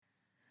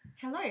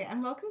Hello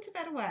and welcome to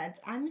Better Words.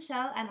 I'm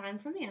Michelle and I'm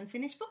from the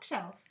Unfinished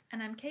Bookshelf.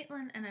 And I'm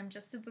Caitlin and I'm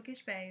just a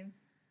bookish babe.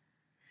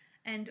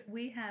 And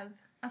we have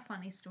a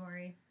funny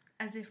story,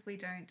 as if we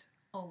don't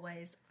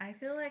always. I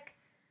feel like,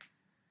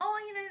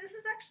 this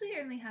has actually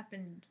only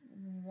happened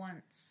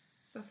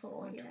once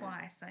Before, or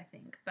twice, I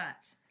think,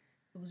 but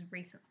it was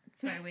recent,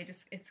 so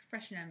it's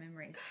fresh in our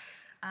memories.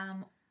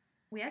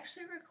 We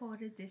actually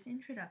recorded this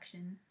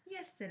introduction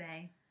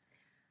yesterday,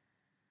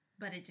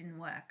 but it didn't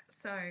work,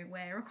 so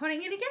we're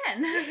recording it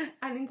again.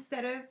 And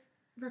instead of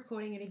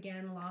recording it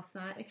again last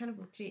night, we kind of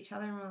looked at each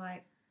other and were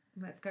like,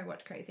 let's go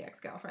watch Crazy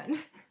Ex-Girlfriend.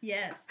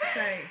 Yes,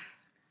 so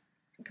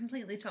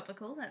completely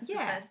topical. That's the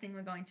first thing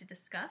we're going to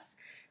discuss.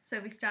 So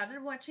we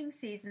started watching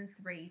season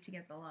 3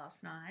 together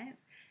last night,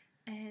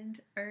 and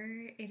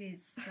it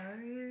is so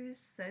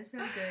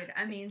good.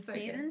 I mean, so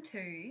season 2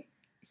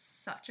 is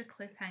such a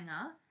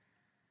cliffhanger.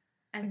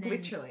 And then,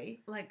 literally.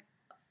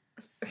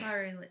 So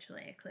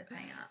literally a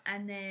cliffhanger.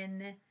 And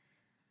then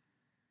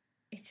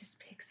it just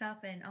picks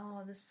up and,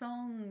 the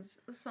songs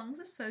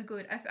are so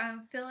good. I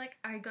feel like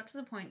I got to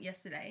the point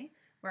yesterday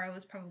where I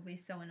was probably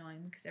so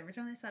annoying because every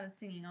time they started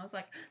singing, I was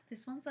like,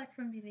 this one's like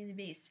from Beauty and the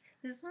Beast.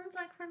 This one's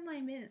like from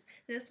Les Mis.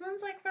 This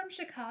one's like from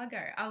Chicago.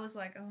 I was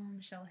like, oh,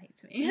 Michelle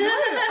hates me. No,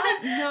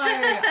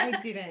 I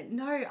didn't.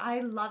 No,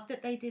 I love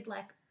that they did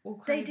like all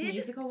kind of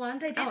musical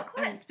ones. They did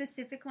quite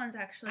specific ones,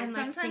 actually. And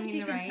sometimes like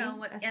you can tell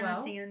what, and well.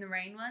 the Singing in the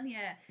Rain one,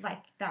 yeah.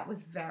 Like, that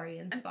was very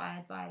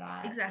inspired by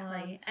that.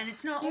 Exactly. And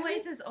it's not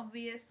always as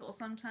obvious, or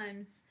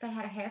sometimes... They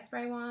had a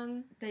Hairspray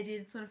one. They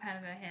did sort of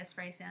have a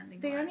Hairspray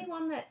sounding one. The only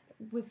one that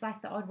was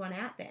like the odd one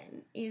out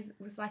then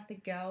was like the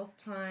Girls'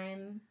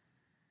 Tyme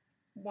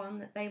one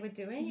that they were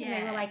doing. Yeah. And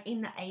they were like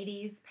in the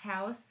 80s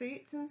power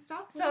suits and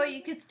stuff. So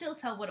you could still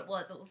tell what it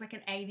was. It was like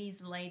an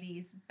 80s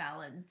ladies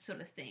ballad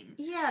sort of thing.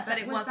 Yeah, but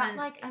it wasn't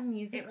like a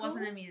musical. It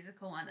wasn't a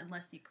musical one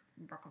unless you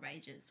Rock of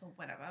Ages or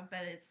whatever, but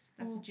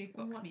that's a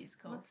jukebox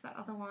musical. What's that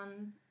other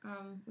one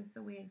with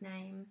the weird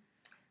name?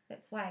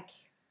 That's like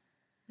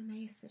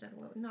Emmaus did it a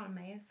little. Not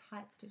Emmaus,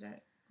 Heights did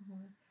it.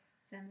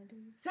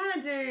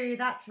 Xanadu,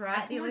 that's right.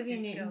 That's the more Olivia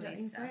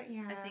Newton-John stuff.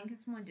 Yeah. I think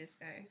it's more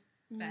disco.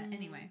 But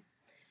anyway.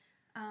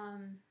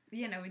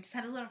 We just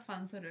had a lot of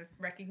fun sort of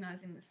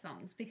recognising the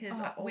songs because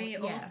we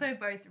also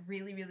both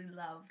really, really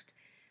loved.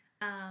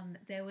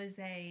 There was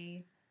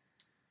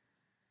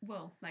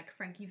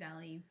Frankie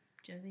Valli,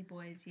 Jersey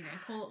Boys,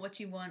 call it what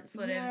you want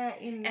sort of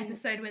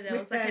episode where there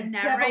was like a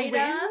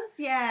narrator.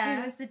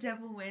 It was The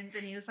Devil Wins,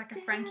 and he was like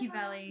a Frankie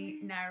Valli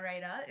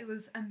narrator. It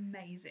was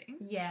amazing.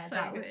 Yeah,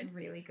 that was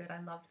really good.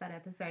 I loved that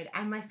episode.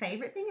 And my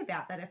favourite thing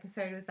about that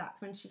episode was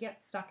that's when she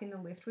gets stuck in the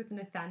lift with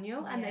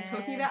Nathaniel and they're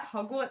talking about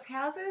Hogwarts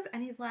houses,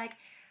 and he's like,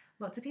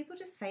 lots of people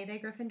just say they're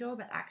Gryffindor,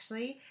 but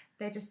actually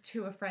they're just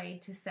too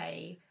afraid to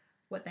say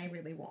what they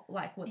really want,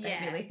 like what they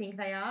really think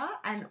they are.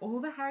 And all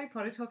the Harry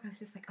Potter talk, I was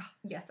just like, oh,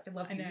 yes, I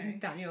love you,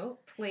 Nathaniel.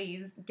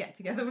 Please get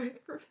together with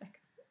Rebecca.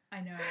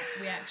 I know.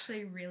 We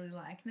actually really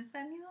like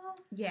Nathaniel.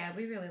 Yeah,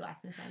 we really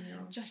like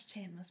Nathaniel. Josh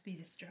Chan must be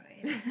destroyed.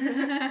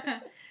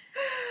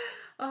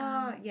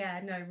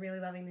 Really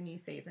loving the new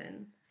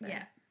season. So,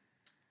 yeah.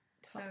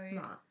 Top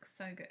marks.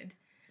 So good.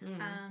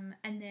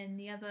 And then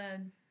the other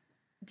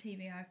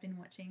TV I've been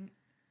watching,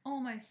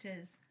 almost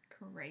as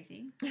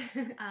crazy,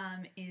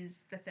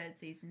 is the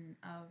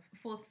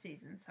fourth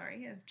season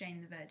of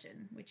Jane the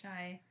Virgin, which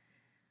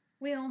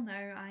we all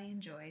know I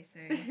enjoy, so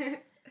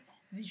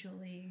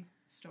visually,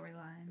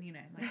 storyline,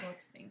 like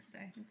lots of things, so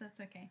that's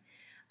okay.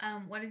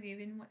 What have you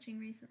been watching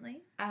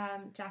recently?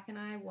 Jack and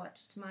I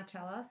watched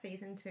Marcella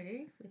season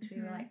 2, which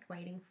we were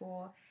waiting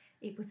for.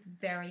 It was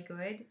very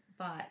good,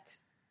 but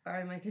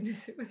oh my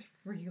goodness, it was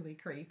really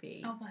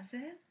creepy. Oh, was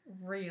it?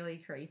 Really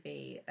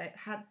creepy. It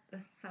had a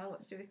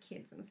lot to do with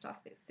kids and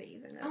stuff this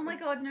season. My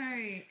God,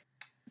 no.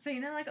 So,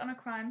 like on a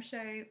crime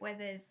show where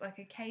there's like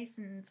a case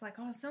and it's like,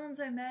 oh,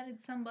 so-and-so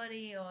murdered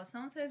somebody or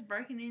so-and-so's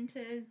broken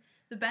into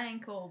the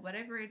bank or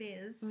whatever it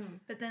is.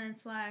 But then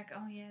it's like,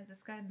 oh yeah,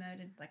 this guy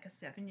murdered like a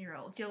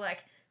 7-year-old. You're like,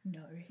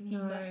 no, he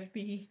must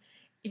be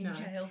in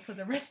jail for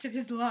the rest of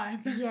his life.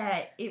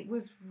 Yeah, it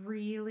was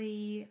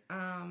really...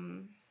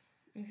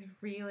 It was a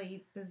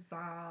really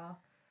bizarre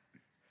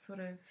sort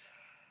of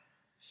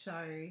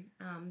show.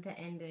 The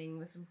ending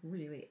was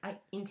really really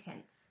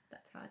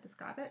That's how I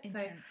describe it.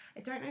 Intense. So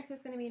I don't know if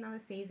there's going to be another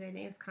season.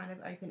 It was kind of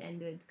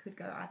open-ended, could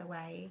go either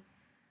way.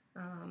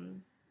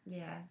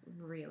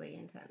 Really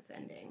intense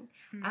ending.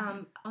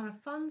 On a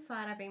fun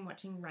side, I've been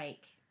watching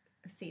Rake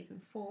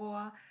season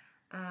 4.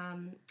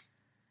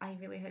 I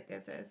really hope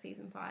there's a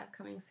season 5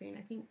 coming soon.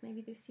 I think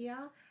maybe this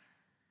year.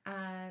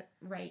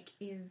 Rake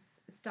is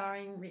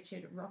starring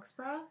Richard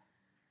Roxburgh.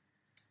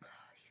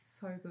 Oh, he's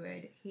so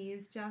good. He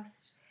is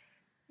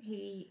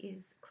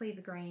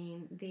Cleaver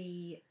Green,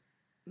 the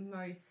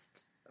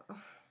most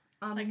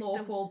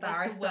unlawful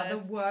barrister, the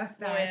worst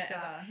barrister.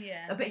 Ever,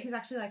 yeah. But he's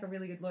actually like a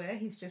really good lawyer.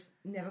 He's just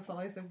never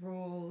follows the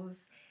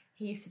rules.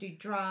 He used to do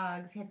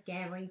drugs. He had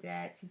gambling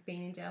debts. He's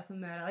been in jail for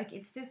murder. Like,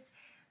 it's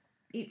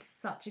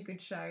such a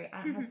good show. It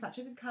has such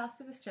a good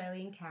cast of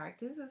Australian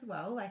characters as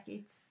well. Like,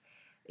 it's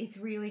It's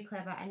really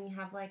clever, and you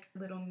have like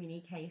little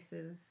mini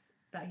cases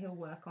that he'll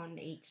work on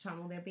each time,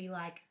 or there'll be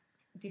like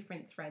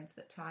different threads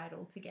that tie it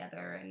all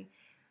together, and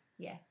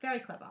yeah, very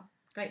clever.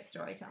 Great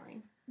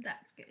storytelling.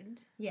 That's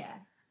good. Yeah.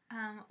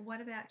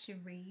 What about your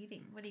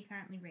reading? What are you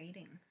currently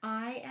reading?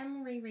 I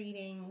am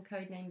rereading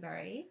Codename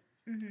Verity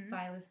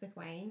by Elizabeth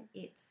Wayne.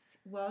 It's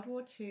World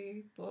War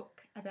II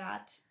book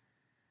about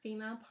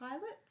female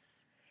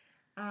pilots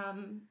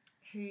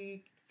who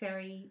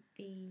ferry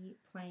the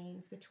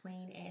planes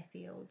between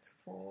airfields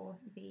for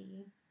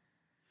the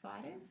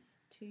fighters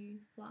to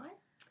fly.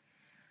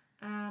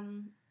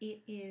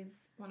 It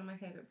is one of my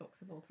favourite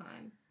books of all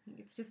time. I think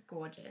it's just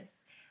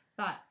gorgeous.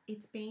 But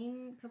it's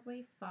been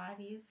probably 5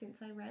 years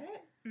since I read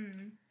it.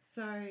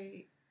 So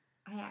I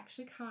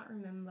actually can't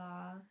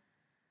remember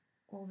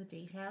all the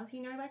details.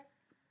 You know, like,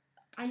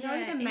 I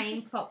know the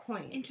main plot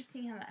points.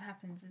 Interesting how that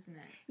happens, isn't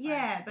it?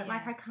 Yeah, but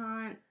like I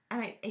can't...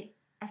 And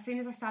as soon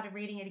as I started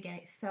reading it again,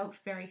 it felt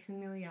very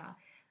familiar.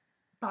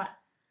 But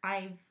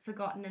I've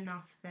forgotten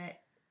enough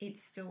that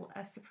it's still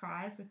a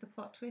surprise with the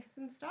plot twists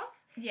and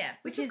stuff. Yeah,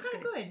 which is kind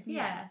of good.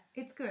 Yeah,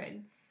 it's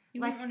good. You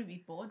wouldn't want to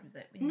be bored with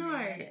it when you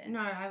read it. No,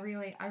 I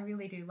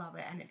really do love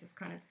it, and it just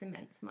kind of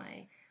cements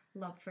my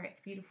love for its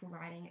beautiful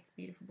writing. It's a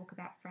beautiful book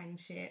about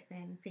friendship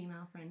and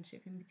female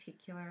friendship in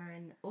particular,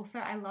 and also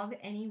I love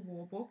any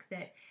war book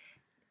that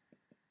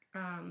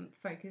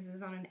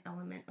focuses on an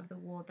element of the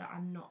war that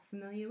I'm not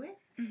familiar with.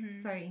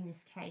 So in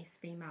this case,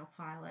 female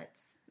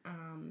pilots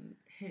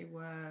who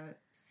were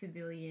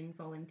civilian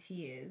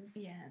volunteers.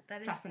 Yeah,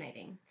 that is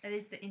fascinating. That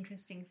is the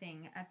interesting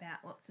thing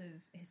about lots of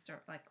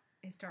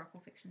historical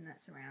fiction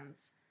that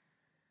surrounds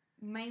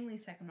mainly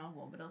Second World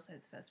War, but also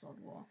the First World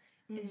War,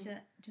 is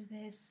that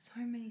there's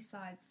so many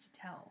sides to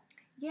tell.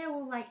 Yeah,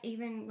 well, like,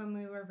 even when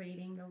we were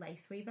reading The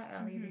Lace Weaver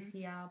earlier this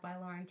year by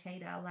Lauren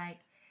Chater, like,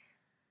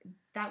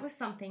 that was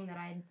something that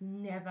I'd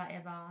never,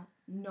 ever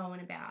known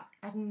about.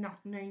 I'd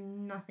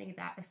known nothing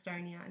about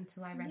Estonia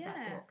until I read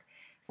that book.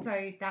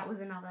 So that was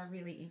another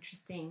really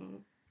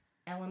interesting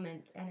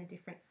element and a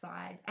different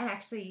side. And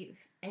actually, if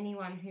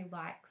anyone who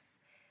likes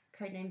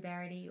Codename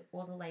Verity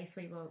or The Lace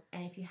Weaver,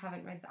 and if you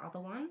haven't read the other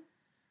one,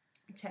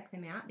 check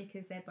them out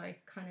because they're both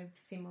kind of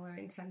similar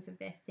in terms of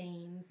their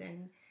themes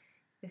and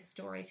the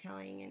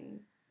storytelling, and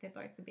they're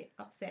both a bit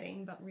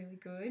upsetting but really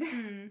good.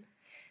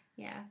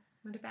 Yeah.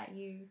 What about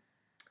you?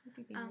 What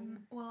have you been reading?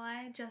 Well,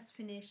 I just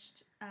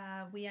finished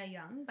We Are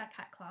Young by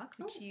Kat Clark,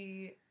 which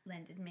you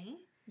lended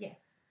me. Yes.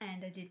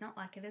 And I did not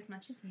like it as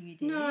much as you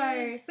did.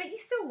 No, but you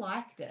still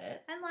liked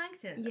it. I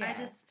liked it.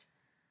 Yeah.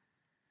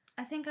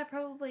 I think I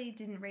probably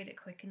didn't read it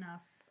quick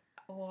enough,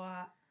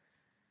 or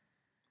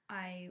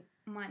I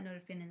might not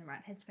have been in the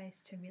right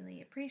headspace to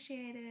really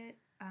appreciate it.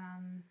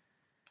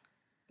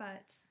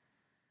 But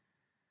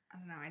I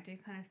don't know, I do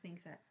kind of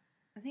think that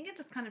I think it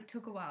just kind of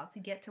took a while to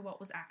get to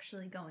what was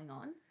actually going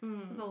on.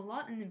 There's a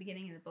lot in the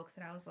beginning of the books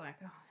that I was like,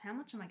 oh, how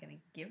much am I going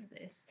to give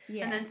this?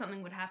 Yeah. And then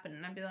something would happen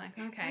and I'd be like,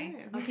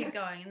 okay, I'll keep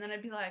going. And then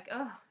I'd be like,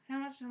 oh, how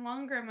much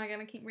longer am I going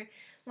to keep reading?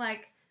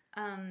 Like,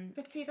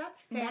 but see, that's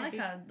fair.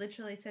 Monica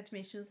literally said to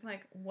me, she was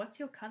like, what's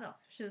your cutoff?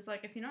 She was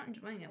like, if you're not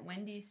enjoying it,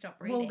 when do you stop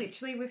reading? Well,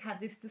 literally, we've had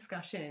this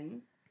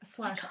discussion /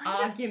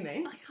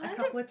 argument a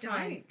couple of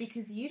times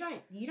because you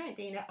don't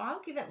deem it.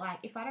 I'll give it, like,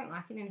 if I don't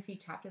like it in a few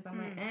chapters, I'm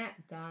like,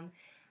 done.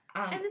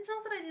 And it's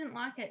not that I didn't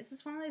like it. It's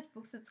just one of those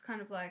books that's kind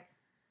of like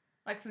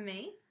for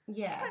me,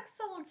 it's like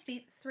solid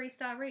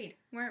 3-star read.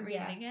 Won't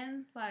read it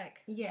again. Like,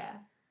 yeah,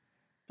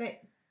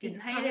 but didn't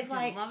hate it,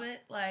 didn't love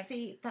it. Like,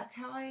 see, that's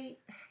how I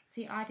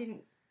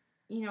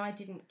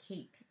didn't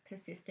keep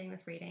persisting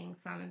with reading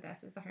Simon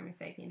versus the Homo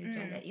sapien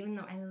agenda, even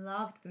though I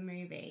loved the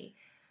movie.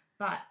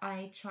 But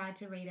I tried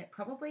to read it,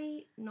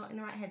 probably not in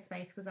the right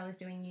headspace because I was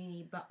doing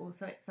uni, but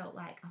also it felt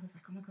like I was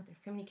like, oh my god, there's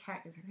so many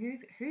characters and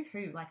who's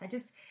who. Like,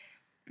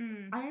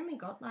 I only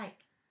got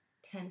like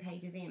 10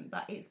 pages in,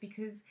 but it's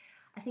because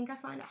I think I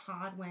find it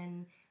hard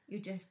when you're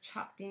just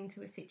chucked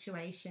into a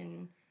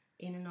situation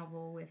in a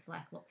novel with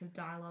like lots of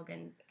dialogue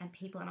and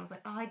people, and I was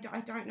like, oh, I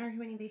don't know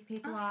who any of these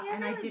people are,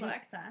 and I didn't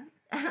like that.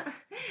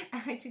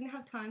 and I didn't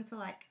have time to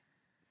like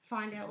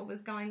find out what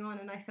was going on,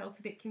 and I felt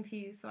a bit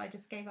confused, so I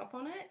just gave up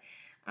on it.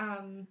 But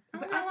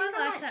I think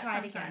I might try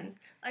it again.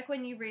 Like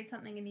when you read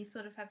something and you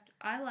sort of have to,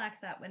 I like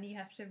that when you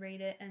have to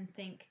read it and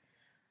think,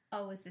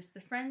 oh, is this the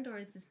friend or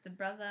is this the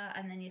brother?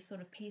 And then you're sort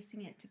of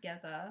piecing it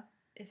together.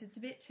 If it's a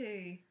bit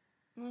too...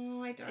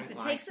 Oh, I don't If it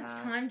like takes that.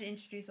 its time to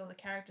introduce all the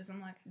characters, I'm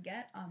like,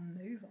 get a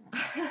move on.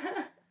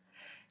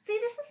 See,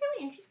 this is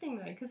really interesting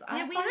though, because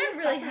we haven't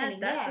really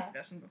had that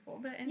discussion before,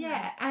 but anyway.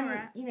 Yeah,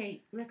 and you know,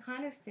 we're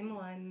kind of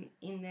similar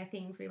in the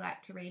things we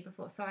like to read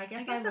before. So I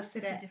guess that's looked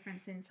just at a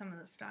difference in some of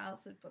the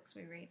styles of books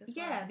we read as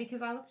well. Yeah,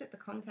 because I looked at the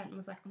content and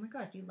was like, oh my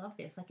god, you love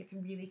this. Like, it's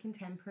really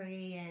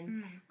contemporary,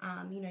 and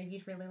you know,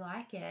 you'd really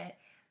like it.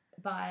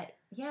 But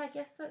yeah, I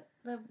guess that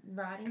the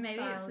writing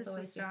style is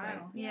always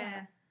different.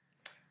 Yeah.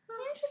 Well,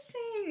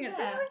 interesting. Yeah.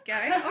 There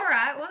we go. All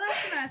right. Well,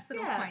 that's a nice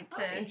little point too.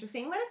 That's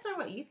interesting. Let us know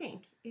what you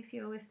think if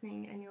you're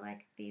listening and you're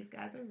like, these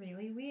guys are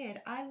really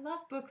weird. I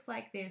love books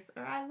like this,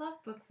 or I love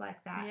books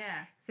like that.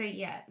 Yeah. So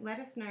yeah, let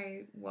us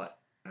know what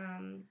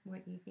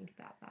what you think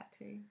about that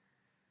too.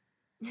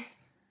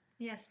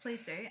 Yes,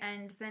 please do.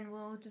 And then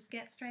we'll just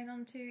get straight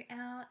on to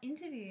our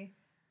interview.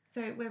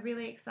 So we're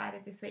really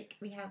excited this week.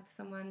 We have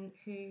someone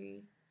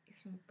who is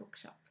from a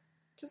bookshop,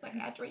 just like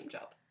our dream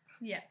job.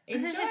 Yeah.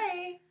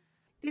 Enjoy!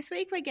 This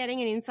week we're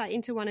getting an insight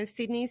into one of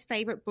Sydney's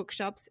favourite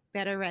bookshops,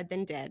 Better Read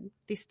Than Dead.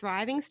 This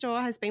thriving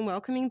store has been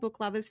welcoming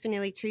book lovers for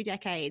nearly 2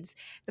 decades.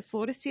 The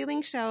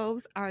floor-to-ceiling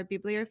shelves are a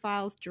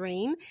bibliophile's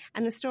dream,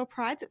 and the store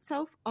prides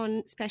itself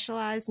on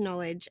specialised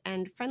knowledge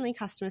and friendly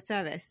customer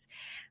service.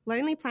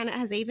 Lonely Planet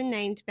has even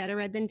named Better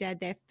Read Than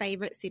Dead their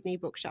favourite Sydney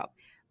bookshop.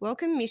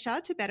 Welcome,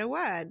 Misha, to Better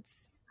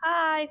Words.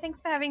 Hi,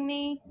 thanks for having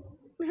me.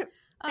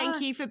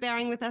 Thank you for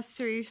bearing with us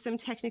through some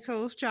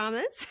technical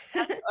dramas.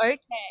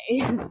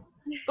 Okay.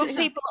 Book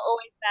people are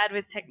always bad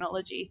with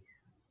technology.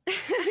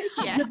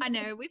 Yeah, I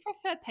know. We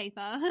prefer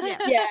paper.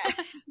 Yeah.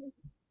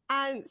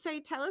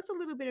 So tell us a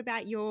little bit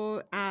about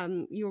your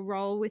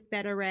role with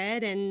Better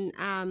Read, and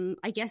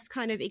I guess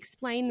kind of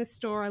explain the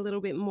store a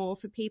little bit more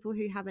for people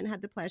who haven't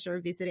had the pleasure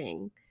of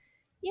visiting.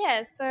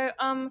 Yeah, so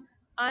I'm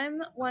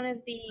one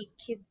of the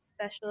kids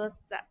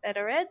specialists at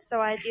Better Ed,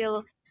 so I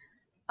deal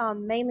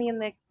mainly in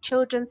the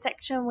children's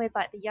section with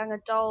like the young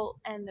adult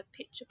and the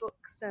picture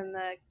books and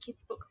the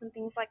kids books and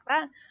things like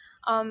that.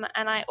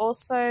 And I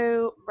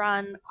also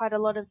run quite a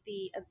lot of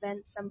the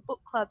events and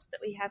book clubs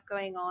that we have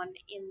going on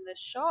in the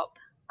shop,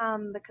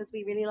 because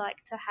we really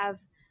like to have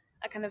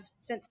a kind of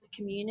sense of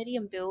community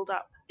and build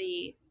up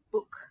the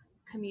book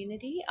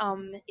community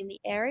in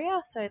the area.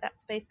 So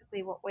that's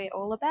basically what we're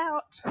all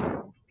about.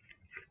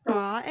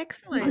 Oh,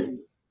 excellent.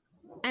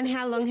 And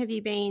how long have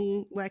you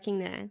been working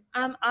there?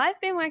 I've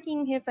been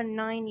working here for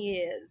 9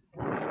 years.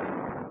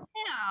 Yeah.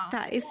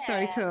 That is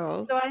so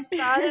cool. So I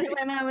started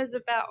when I was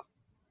about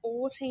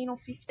 14 or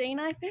 15,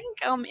 I think,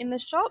 in the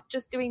shop,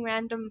 just doing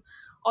random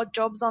odd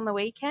jobs on the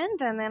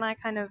weekend, and then I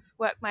kind of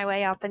worked my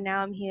way up, and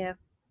now I'm here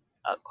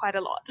quite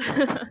a lot.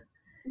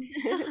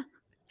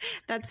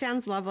 That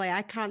sounds lovely.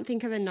 I can't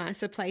think of a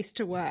nicer place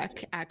to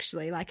work,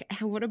 actually. Like,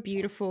 what a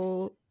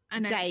beautiful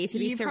day to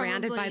be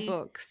surrounded by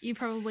books. You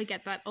probably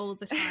get that all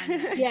the time.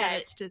 Yeah.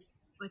 It's just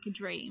like a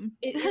dream.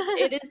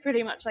 It is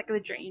pretty much like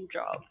the dream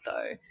job,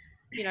 though.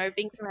 You know,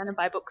 being surrounded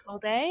by books all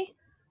day,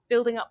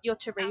 building up your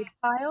to-read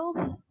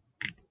pile.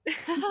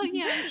 Oh,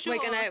 yeah, sure.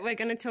 We're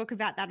gonna talk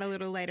about that a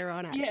little later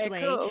on,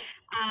 actually. Yeah, cool.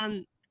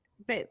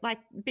 But like,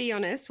 be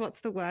honest, what's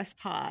the worst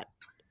part?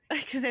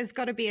 Because there's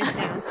got to be a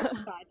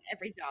downside to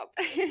every job.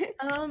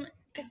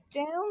 The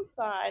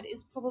downside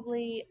is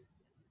probably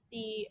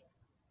the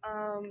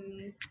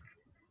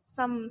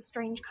some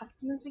strange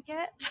customers we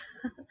get.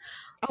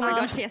 Oh my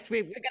gosh, yes,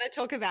 we're going to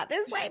talk about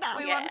this later.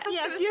 We want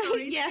customer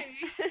stories too.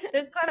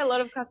 There's quite a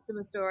lot of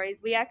customer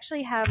stories. We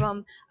actually have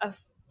a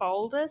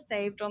folder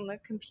saved on the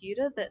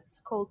computer that's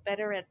called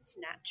Better Ed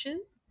Snatches,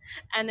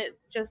 and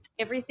it's just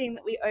everything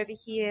that we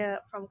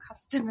overhear from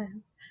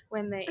customers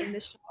when they're in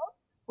the shop.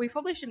 We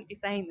probably shouldn't be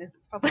saying this.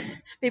 It's probably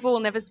people will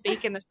never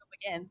speak in the shop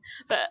again.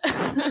 But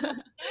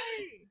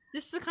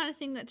this is the kind of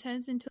thing that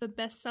turns into a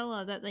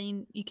bestseller that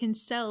you can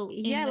sell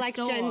in the like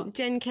store.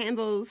 Jen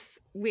Campbell's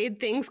Weird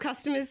Things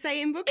Customers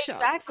Say in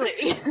Bookshops.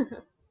 Exactly.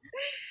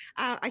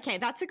 Okay,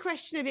 that's a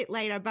question a bit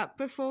later, but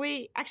before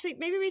we actually,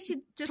 maybe we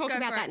should Just talk go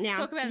about for that it. now.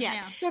 Talk about it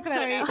now. Talk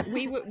about it now.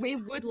 we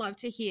would love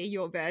to hear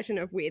your version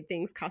of Weird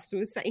Things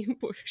Customers Say in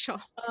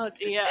Bookshops. Oh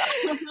dear.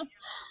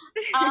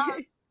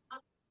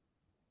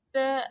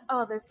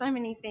 There's so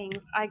many things.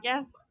 I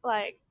guess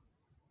like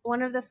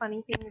one of the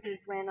funny things is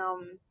when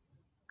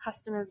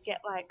customers get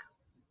like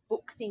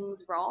book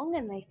things wrong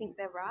and they think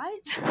they're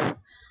right.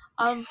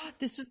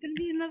 This was going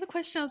to be another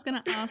question I was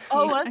going to ask you.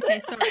 Oh, was okay,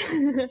 it?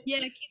 sorry.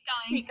 Yeah,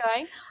 keep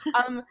going.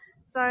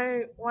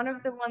 So one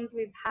of the ones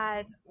we've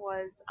had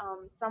was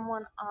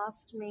someone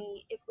asked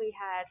me if we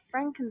had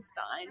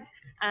Frankenstein,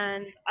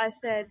 and I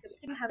said that we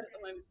didn't have it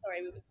at the moment.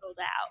 Sorry, we were sold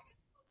out.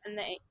 And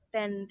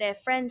then their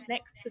friend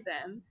next to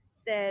them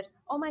said,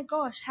 "Oh my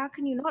gosh, how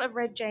can you not have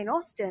read Jane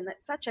Austen?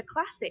 That's such a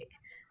classic."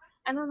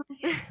 And I'm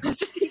like, I was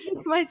just thinking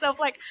to myself,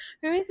 like,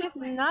 who is this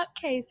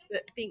nutcase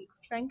that thinks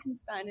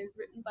Frankenstein is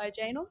written by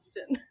Jane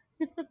Austen?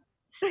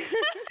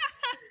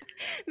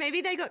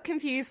 Maybe they got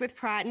confused with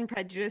Pride and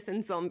Prejudice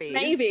and Zombies.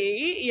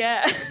 Maybe,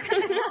 yeah.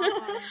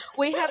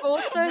 We've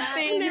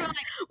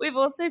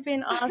also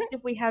been asked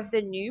if we have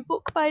the new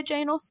book by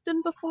Jane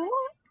Austen before.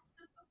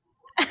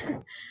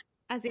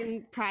 As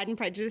in Pride and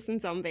Prejudice and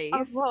Zombies.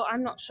 Well,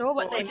 I'm not sure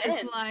what they Just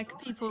meant. like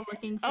people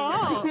looking for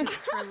Oh. the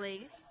latest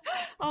release.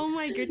 Oh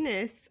my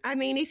goodness. I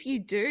mean, if you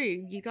do,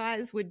 you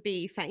guys would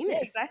be famous.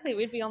 Yeah, exactly,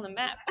 we'd be on the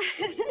map.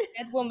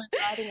 Dead woman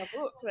writing a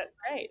book, that's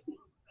great.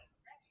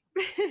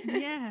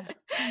 Yeah.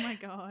 Oh my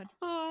god.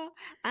 Oh,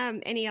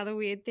 any other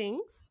weird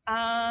things?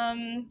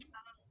 There's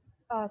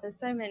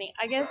so many.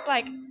 I guess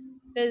like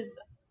there's,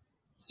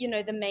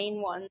 the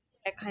main ones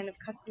where kind of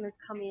customers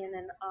come in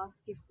and ask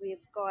if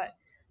we've got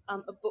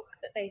a book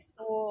that they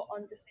saw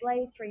on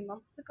display 3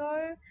 months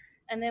ago,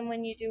 and then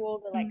when you do all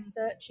the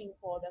searching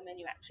for them and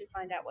you actually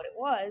find out what it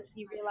was,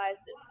 you realise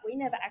that we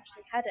never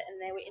actually had it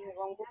and they were in the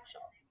wrong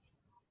bookshop.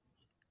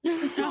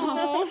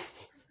 Oh.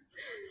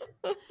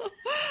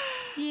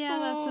 Yeah,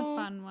 that's a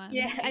fun one.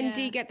 Yeah. And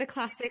do you get the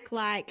classic,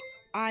 like,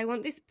 I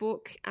want this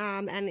book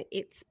and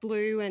it's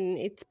blue and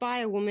it's by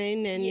a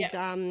woman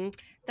and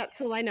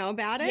that's all I know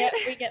about it? Yeah,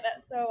 we get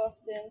that so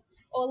often.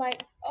 Or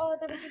like, oh,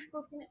 there was this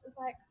book and it was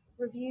like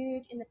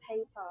reviewed in the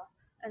paper,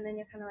 and then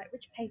you're kind of like,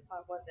 which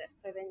paper was it?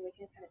 So then we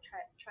can kind of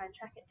try and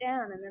track it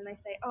down, and then they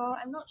say, oh,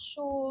 I'm not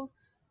sure.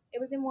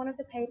 It was in one of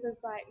the papers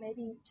like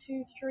maybe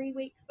 2-3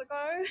 weeks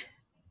ago.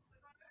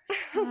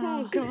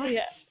 Oh, gosh.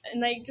 Yeah,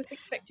 and they just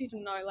expect you to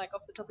know like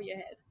off the top of your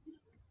head.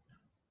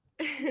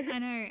 I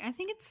know. I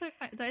think it's so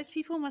fun. Those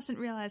people mustn't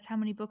realize how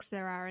many books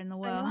there are in the I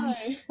world. know.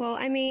 Well,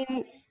 I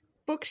mean,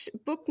 book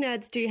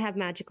nerds do have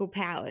magical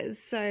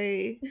powers, so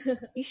you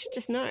should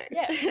just know.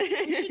 Yeah,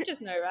 we should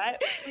just know,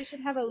 right? We should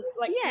have a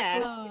like Yeah.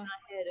 book in our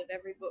head of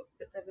every book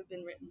that's ever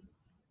been written.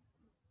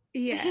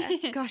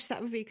 Yeah. Gosh,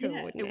 that would be cool,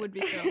 Yeah, wouldn't it? It would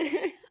be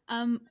cool.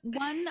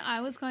 One I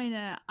was going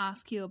to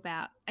ask you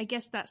about, I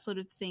guess that sort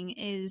of thing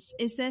is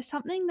there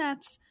something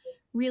that's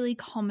really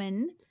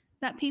common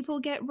that people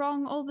get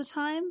wrong all the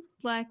time?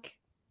 Like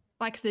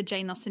the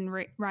Jane Austen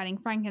writing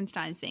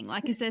Frankenstein thing.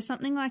 Like, is there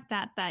something like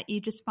that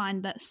you just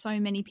find that so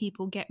many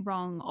people get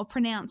wrong or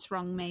pronounce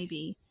wrong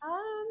maybe?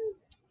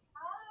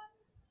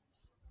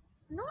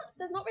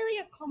 There's not really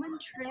a common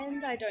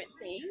trend, I don't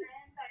think.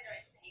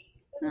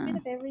 There's a bit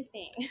of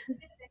everything.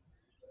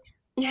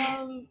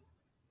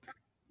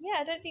 Yeah,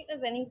 I don't think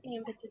there's anything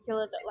in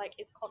particular that like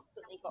is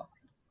constantly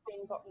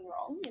being gotten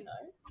wrong, you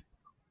know.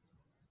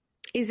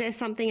 Is there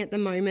something at the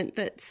moment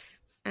that's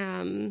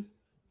kind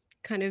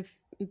of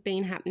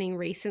been happening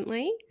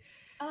recently?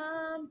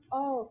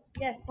 Oh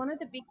yes, one of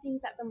the big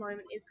things at the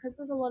moment is because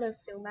there's a lot of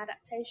film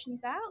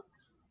adaptations out.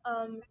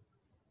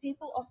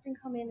 People often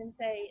come in and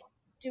say,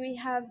 "Do we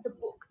have the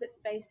book that's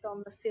based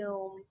on the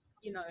film?"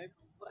 You know,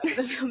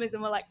 whatever the film is,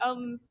 and we're like,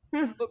 the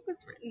book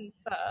was written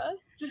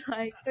first.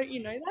 Like, don't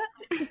you know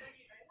that?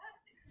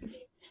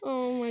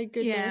 Oh my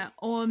goodness. Yeah,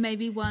 or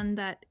maybe one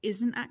that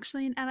isn't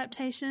actually an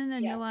adaptation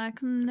and you're like,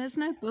 there's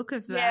no book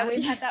of that. Yeah,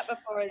 we've had that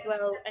before as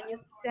well. And you're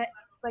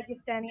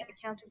standing at the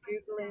counter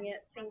Googling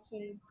it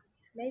thinking,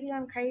 maybe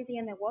I'm crazy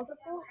and there was a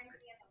book,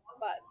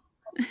 but...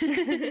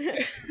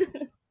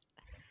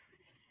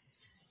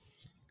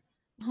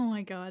 Oh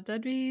my God,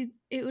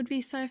 it would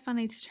be so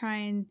funny to try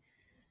and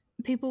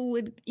people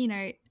would,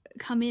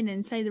 come in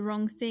and say the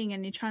wrong thing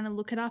and you're trying to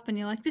look it up and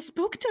you're like, this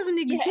book doesn't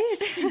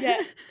exist.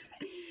 Yeah.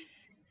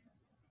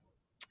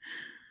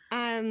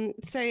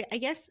 So I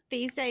guess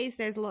these days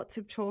there's lots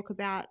of talk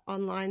about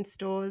online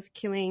stores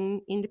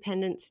killing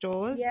independent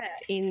stores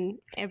in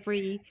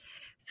every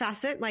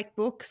facet, like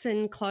books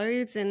and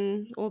clothes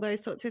and all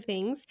those sorts of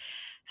things.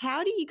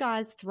 How do you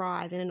guys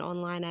thrive in an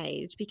online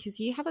age? Because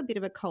you have a bit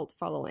of a cult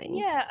following.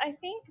 Yeah, I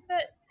think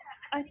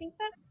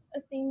that's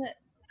a thing that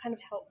kind of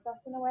helps us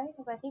in a way,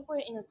 because I think we're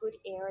in a good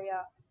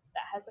area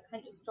that has a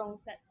kind of strong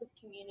sense of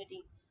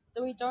community.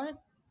 So we don't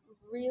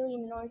really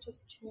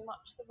notice too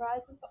much the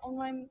rise of the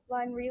online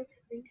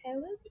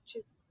retailers, which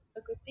is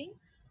a good thing.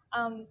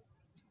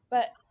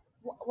 But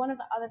one of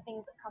the other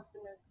things that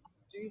customers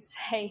do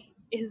say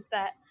is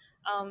that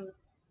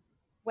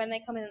when they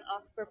come in and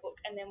ask for a book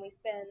and then we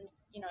spend,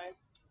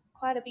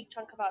 quite a big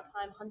chunk of our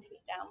time hunting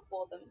it down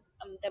for them,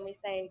 then we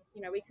say,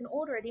 we can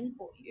order it in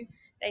for you.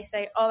 They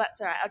say, oh,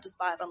 that's all right, I'll just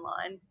buy it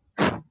online.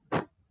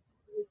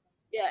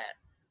 Yeah,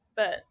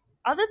 but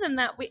other than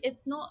that,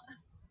 it's not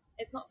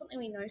something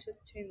we notice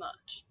too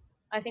much.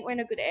 I think we're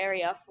in a good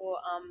area for,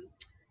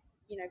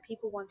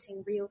 people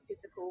wanting real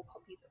physical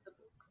copies of the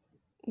books.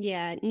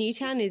 Yeah,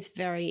 Newtown is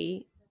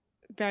very,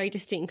 very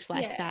distinct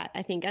like that,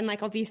 I think. And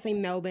like obviously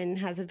Melbourne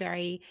has a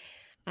very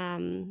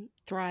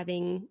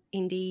thriving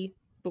indie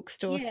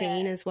bookstore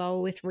scene as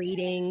well, with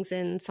Readings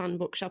and Sun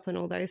Bookshop and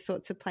all those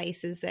sorts of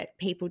places that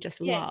people just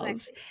love.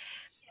 Exactly.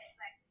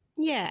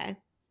 Yeah.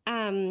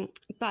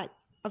 But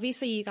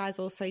obviously you guys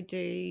also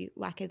do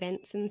like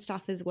events and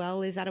stuff as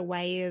well. Is that a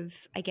way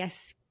of, I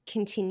guess,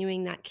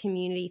 continuing that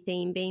community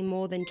theme, being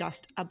more than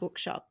just a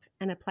bookshop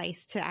and a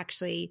place to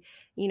actually,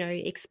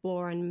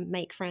 explore and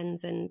make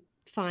friends and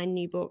find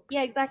new books?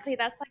 Yeah, exactly.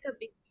 That's like a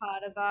big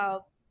part of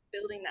our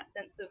building that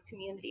sense of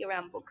community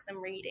around books and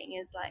reading,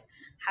 is like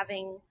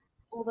having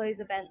all those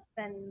events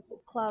and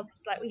book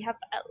clubs. Like we have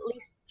at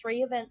least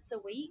 3 events a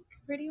week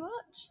pretty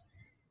much.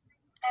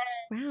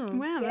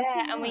 Wow, that's a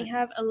lot. And we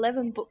have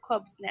 11 book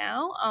clubs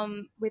now,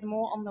 with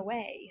more on the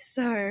way.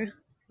 So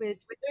we're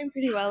doing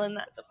pretty well in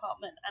that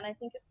department, and I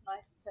think it's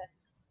nice to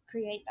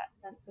create that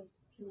sense of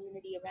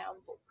community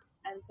around books,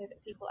 and so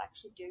that people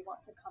actually do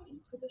want to come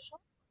into the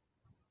shop.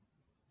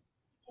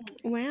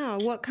 Wow,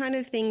 what kind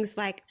of things,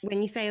 like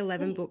when you say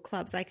 11 book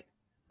clubs, like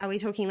are we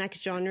talking like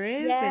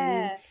genres?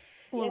 Yeah.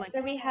 And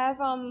So we have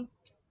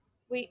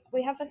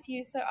we have a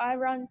few. So I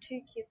run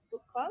 2 kids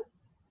book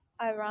clubs.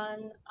 I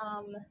run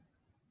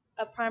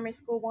a primary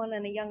school one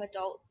and a young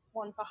adult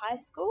one for high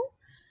school.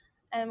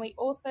 And we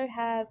also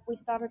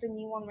started a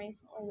new one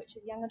recently, which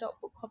is young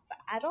adult book club for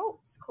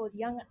adults, called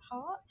Young at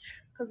Heart,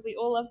 because we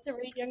all love to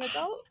read young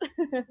adult.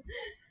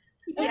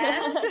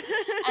 Yes.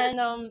 And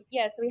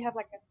so we have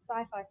like a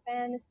sci-fi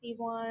fantasy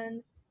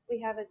one, We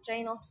have a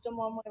Jane Austen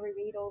one where we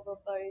read all of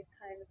those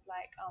kind of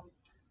like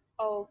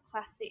old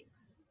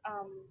classics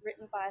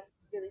written by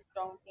really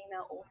strong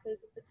female authors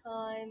at the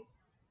time.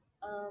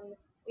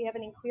 We have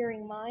an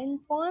Inquiring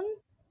Minds one,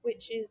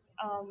 which is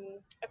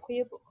a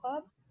queer book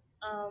club.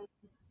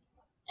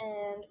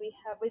 And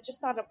we just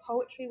started a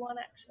poetry one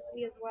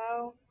actually as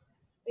well.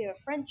 We have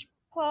a French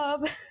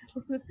club.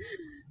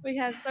 We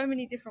have so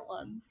many different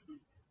ones.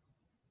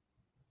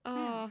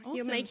 Oh, awesome.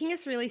 You're making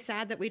us really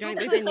sad that we don't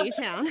live in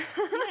Newtown.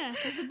 Yeah,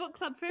 there's a book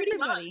club for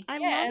everybody. I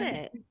love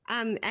it.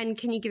 And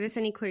can you give us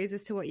any clues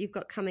as to what you've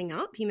got coming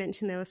up? You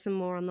mentioned there were some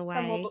more on the way.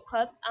 Some more book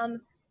clubs.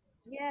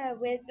 Yeah,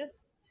 we're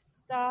just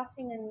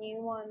starting a new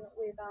one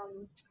with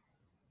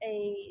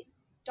a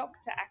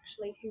doctor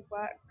actually who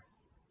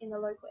works in the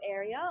local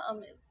area.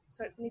 It's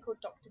going to be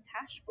called Dr.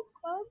 Tash Book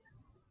Club.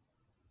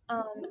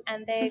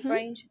 And they're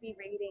going to be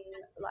reading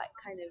like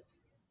kind of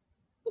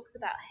books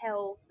about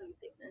health and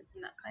fitness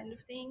and that kind of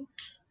thing,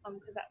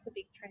 because that's a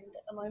big trend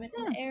at the moment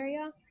in the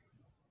area.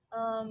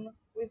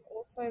 We've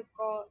also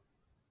got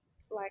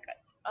like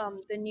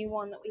the new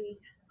one that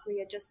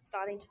we are just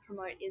starting to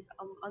promote is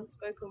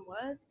Unspoken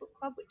Words Book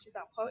Club, which is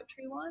our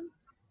poetry one.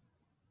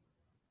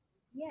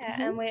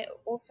 Yeah, and we're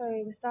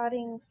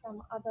starting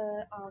some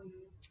other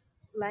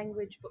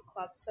language book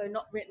clubs, so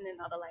not written in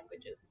other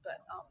languages, but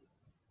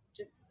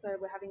just so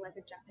we're having like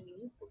a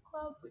Japanese book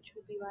club, which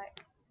would be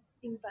like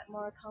things like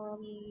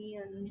Murakami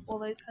and all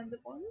those kinds of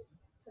ones.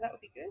 So that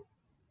would be good.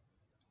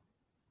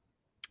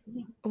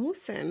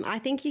 Awesome. I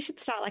think you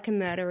should start like a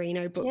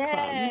Murderino book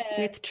club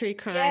with true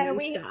crime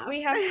and stuff.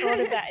 We have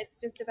thought of that.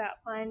 It's just about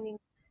finding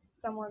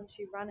someone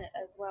to run it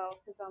as well,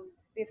 because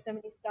we have so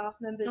many staff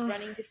members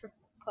running different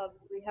book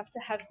clubs. We have to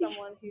have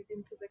someone who's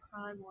into the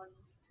crime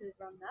ones to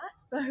run that.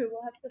 So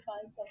we'll have to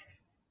find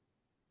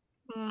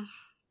someone.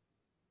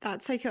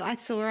 That's so cool. I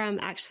saw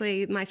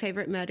actually my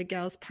favourite murder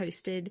girls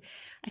posted,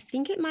 I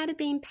think it might have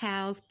been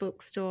Powell's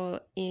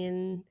bookstore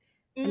in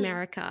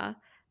America,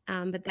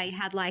 but they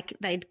had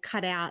they'd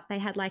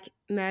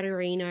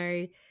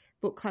Murderino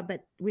book club,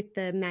 but with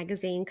the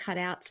magazine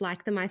cutouts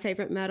like the My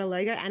Favourite Murder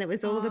logo, and it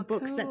was all the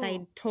books that they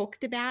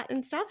talked about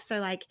and stuff. So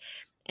like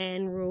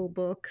Anne Rule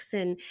books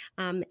and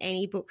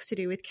any books to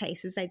do with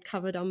cases they'd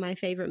covered on My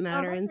Favourite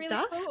Murder and really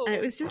stuff. Cool. And it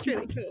was just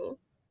really cool.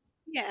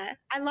 Yeah,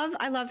 I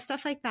love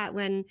stuff like that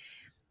when,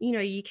 you know,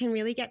 you can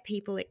really get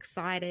people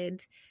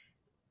excited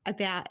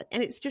about,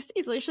 and it's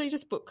literally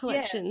just book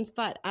collections,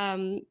 but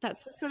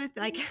that's the sort of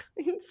like,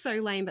 it's so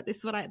lame, but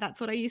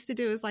that's what I used to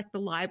do as like the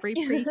library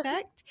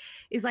prefect.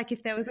 Is like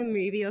if there was a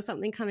movie or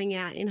something coming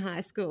out in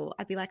high school,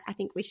 I'd be like, I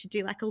think we should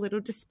do like a little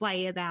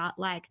display about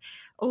like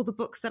all the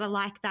books that are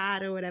like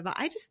that or whatever.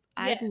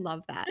 I'd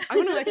love that. I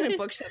want to work in a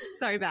bookshop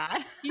so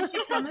bad. You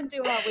should come and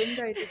do our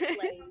window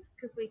display,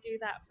 because we do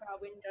that for our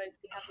windows.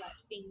 We have like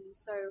themes.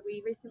 So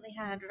we recently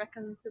had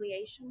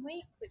Reconciliation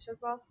Week, which was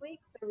last week.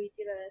 So we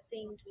did a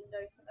themed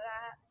window for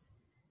that,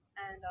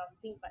 and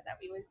things like that.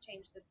 We always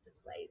change the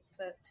displays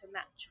to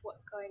match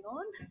what's going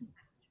on.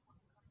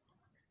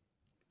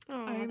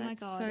 Oh my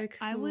god! So cool.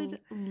 I would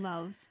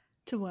love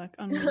to work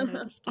on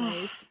window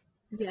displays.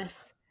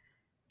 Yes.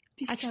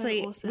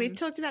 Actually, so awesome. We've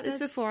talked about this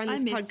before on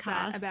this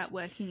podcast about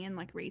working in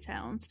like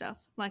retail and stuff,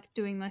 like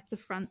doing like the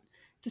front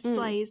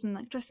displays and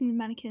like dressing the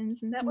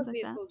mannequins and that things would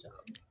be like a that. cool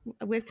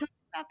job. We've talked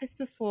about this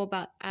before,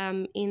 but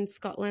in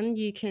Scotland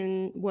you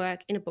can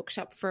work in a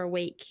bookshop for a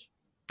week.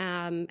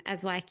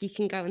 As like you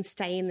can go and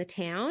stay in the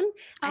town.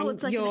 Oh,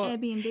 it's like an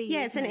Airbnb.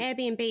 Yeah, it's an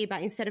Airbnb,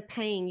 but instead of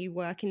paying, you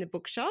work in the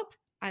bookshop.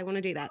 I want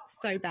to do that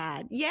so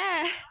bad.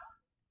 Yeah.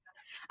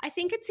 I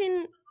think it's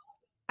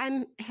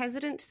I'm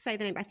hesitant to say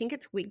the name, but I think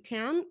it's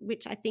Wigtown,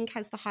 which I think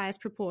has the highest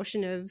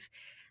proportion of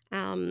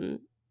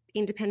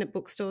independent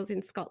bookstores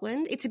in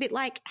Scotland. It's a bit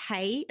like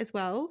Hay as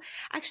well.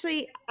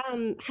 Actually,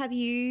 have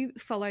you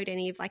followed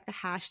any of like the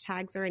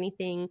hashtags or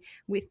anything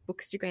with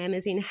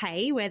Bookstagrammers in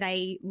Hay, where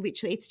they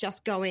literally, it's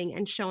just going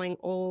and showing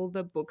all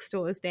the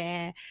bookstores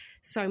there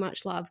so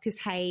much love, because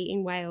Hay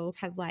in Wales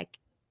has like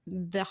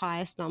the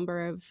highest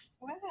number of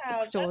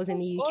bookstores in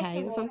the UK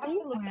awesome. or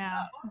something.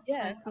 Wow,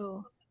 yeah, so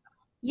cool.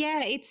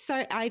 Yeah, it's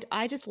so,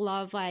 I just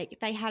love, like,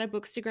 they had a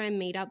Bookstagram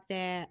meetup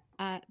there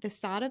at the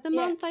start of the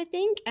month, I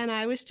think, and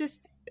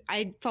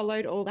I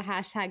followed all the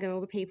hashtag and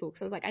all the people,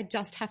 because I was like, I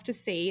just have to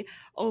see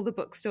all the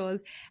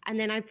bookstores. And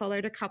then I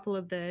followed a couple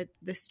of the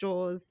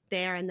stores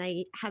there, and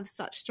they have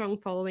such strong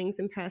followings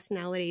and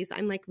personalities.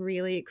 I'm like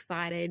really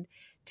excited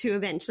to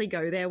eventually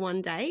go there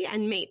one day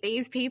and meet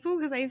these people,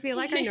 because I feel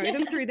like I know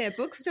them through their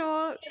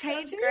bookstore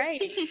pages.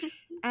 Great.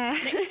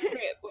 Next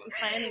trip, I'm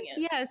planning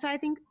it. Yeah, so I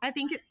think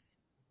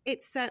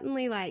it's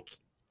certainly like,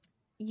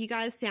 you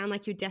guys sound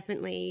like you're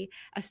definitely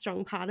a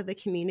strong part of the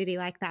community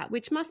like that,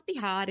 which must be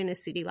hard in a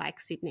city like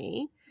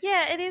Sydney.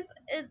 Yeah, it is.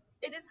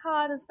 It is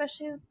hard,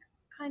 especially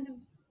kind of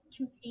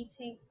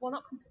competing.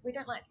 Well, we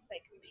don't like to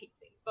say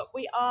competing, but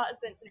we are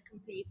essentially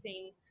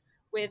competing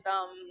with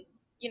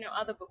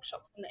other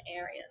bookshops in the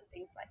area and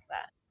things like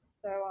that.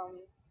 So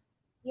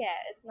yeah,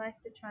 it's nice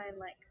to try and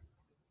like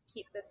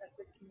keep the sense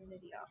of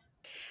community up.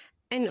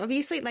 And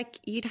obviously, like,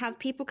 you'd have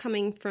people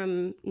coming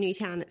from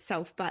Newtown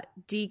itself, but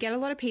do you get a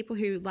lot of people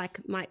who,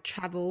 like, might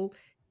travel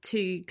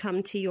to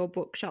come to your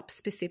bookshop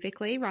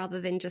specifically rather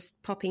than just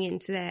popping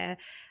into their,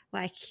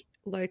 like,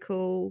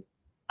 local?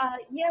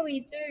 Yeah,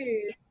 we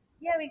do.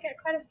 Yeah, we get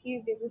quite a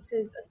few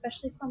visitors,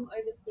 especially from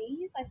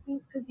overseas. I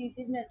think because you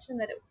did mention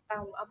that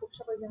our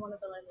bookshop is in one of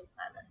the Lonely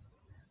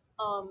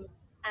Planets,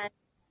 and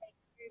they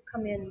do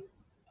come in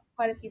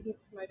quite a few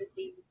people from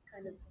overseas,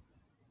 kind of,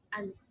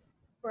 and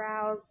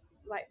browse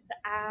like for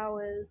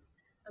hours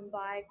and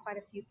buy quite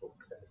a few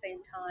books at the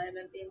same time,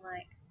 and being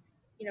like,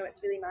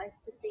 it's really nice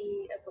to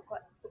see a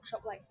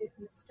bookshop like this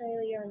in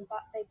Australia, and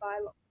they buy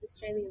lots of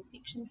Australian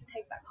fiction to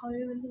take back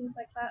home and things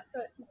like that. So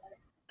it's nice.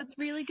 It's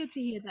really good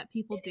to hear that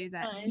people do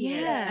that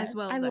Yeah, as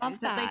well. I though, love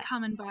that they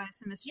come and buy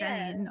some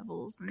Australian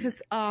novels.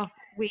 Because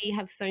we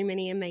have so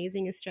many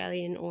amazing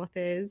Australian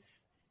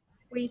authors.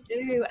 We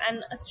do,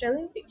 and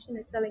Australian fiction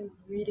is selling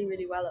really,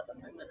 really well at the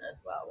moment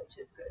as well, which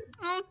is good.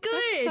 Oh,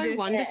 good! That's so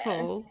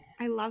wonderful.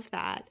 Yeah. I love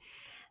that.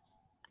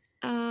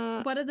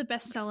 What are the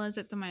best sellers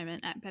at the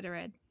moment at Better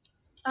Ed?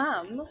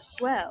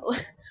 Well,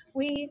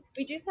 we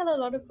do sell a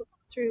lot of books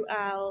through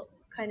our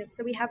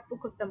so we have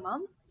Book of the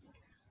Months.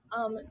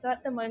 So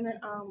at the moment,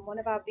 one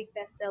of our big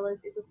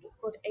bestsellers is a book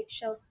called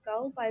Eggshell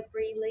Skull by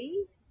Bree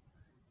Lee.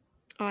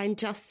 I'm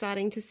just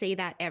starting to see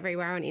that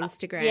everywhere on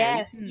Instagram.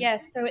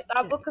 Yes. So it's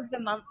our book of the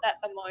month at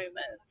the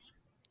moment.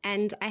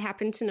 And I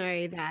happen to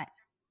know that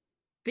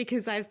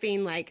because I've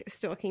been, like,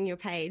 stalking your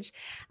page,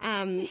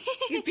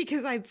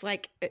 because I've,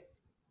 like,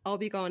 I'll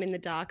Be Gone in the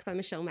Dark by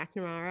Michelle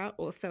McNamara,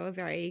 also a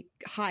very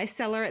high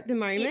seller at the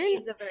moment.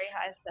 It is a very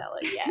high seller,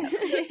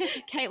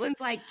 yeah. Caitlin's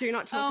like, do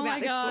not talk about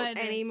this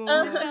book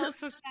anymore. Michelle's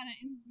talked about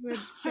it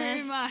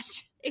so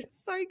much.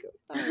 It's so good,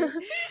 though.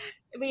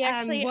 We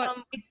actually,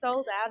 we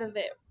sold out of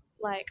it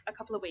like a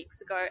couple of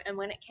weeks ago, and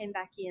when it came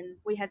back in,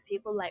 we had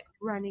people like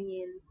running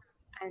in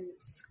and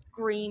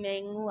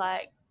screaming,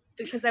 like,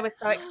 because they were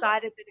so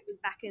excited that it was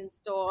back in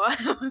store.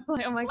 I'm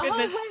like, oh my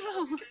goodness.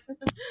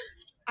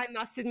 I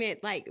must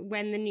admit, like,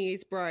 when the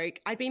news broke,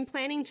 I'd been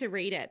planning to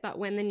read it, but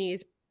when the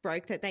news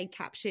broke that they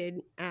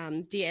captured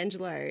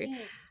D'Angelo,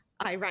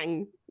 I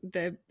rang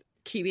the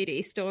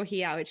QED store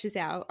here, which is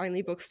our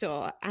only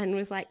bookstore, and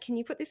was like, can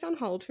you put this on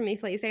hold for me,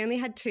 please? They only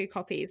had 2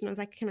 copies, and I was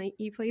like,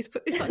 you please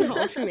put this on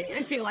hold for me?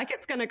 I feel like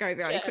it's going to go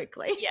very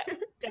quickly. Yeah,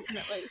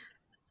 definitely.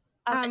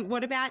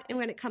 What about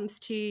when it comes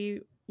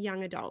to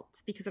young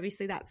adults? Because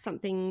obviously that's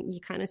something you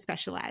kind of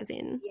specialize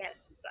in.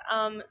 Yes.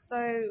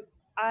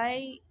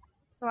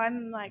 So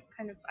I'm like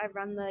I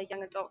run the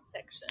young adult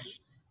section,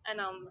 and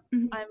I'm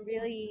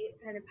really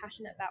kind of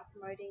passionate about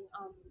promoting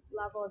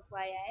La Voz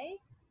YA,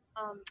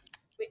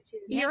 which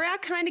is you're our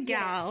kind of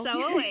gal. So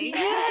are we.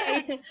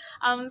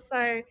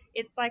 So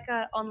it's like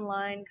a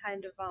online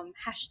kind of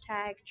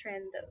hashtag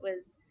trend that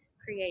was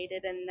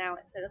created, and now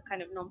it's a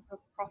kind of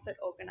non-profit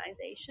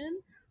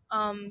organization.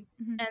 And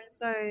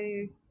so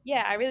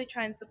I really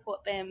try and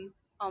support them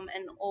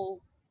and all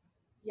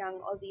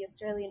young Aussie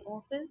Australian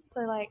authors.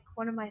 So like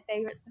one of my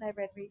favorites that I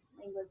read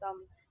recently was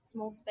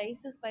Small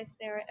Spaces by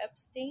Sarah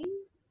Epstein.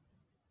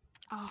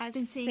 Oh, I've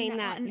been seeing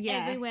that one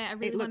everywhere. I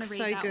really want to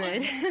read that one. It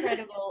looks so good.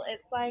 Incredible.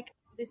 It's like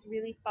this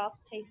really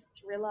fast-paced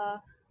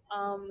thriller,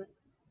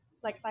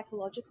 like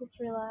psychological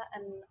thriller,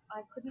 and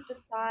I couldn't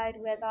decide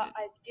whether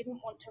I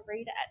didn't want to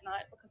read it at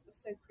night because it was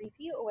so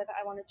creepy, or whether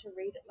I wanted to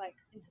read it like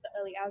into the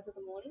early hours of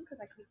the morning because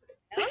I couldn't put it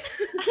down.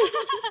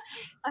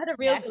 I had a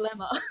real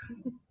dilemma.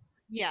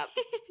 Yep.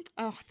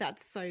 Oh,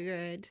 that's so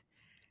good.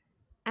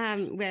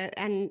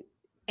 And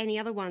any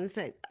other ones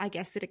that I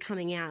guess that are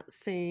coming out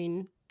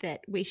soon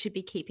that we should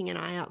be keeping an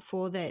eye out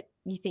for that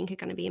you think are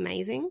going to be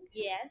amazing?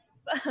 Yes.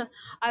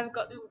 I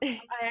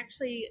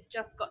actually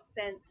just got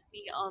sent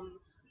the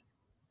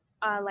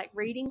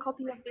reading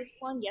copy of this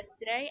one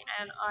yesterday,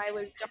 and I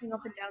was jumping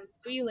up and down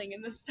squealing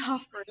in the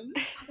staff room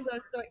because I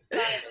was so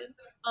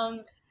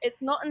excited.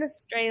 It's not an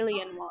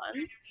Australian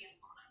one,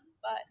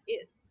 but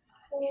it's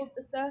called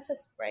The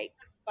Surface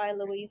Breaks by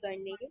Louise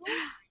O'Neill.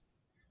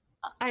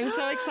 I'm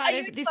so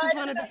excited. This is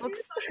one of the books.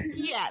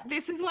 Yeah,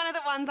 this is one of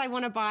the ones I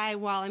want to buy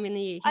while I'm in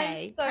the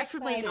UK, so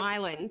preferably in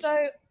Ireland. So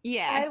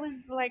I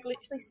was like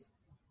literally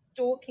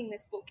stalking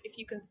this book, if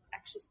you can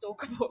actually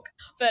stalk a book,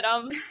 but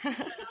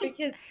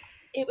because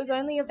it was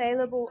only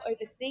available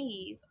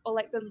overseas, or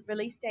like the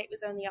release date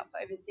was only up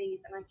for overseas,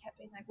 and I kept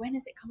being like, when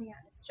is it coming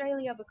out in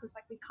Australia? Because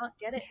like we can't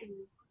get it in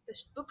the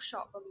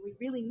bookshop, and we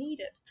really need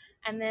it.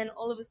 And then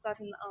all of a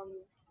sudden,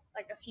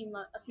 like a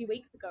few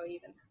weeks ago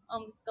even,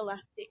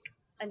 Scholastic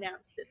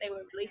announced that they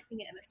were releasing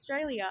it in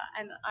Australia,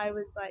 and I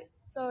was like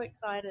so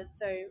excited.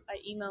 So I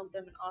emailed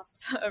them and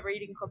asked for a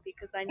reading copy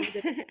because I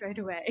needed it straight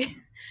away,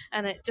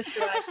 and it just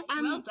arrived.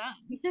 Well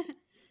done.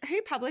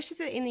 Who publishes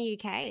it in the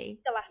UK?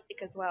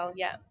 Scholastic as well,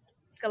 yeah.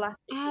 Scholastic.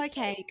 Oh,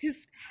 okay. Because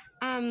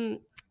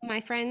my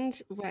friend,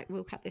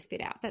 we'll cut this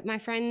bit out, but my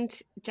friend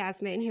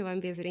Jasmine, who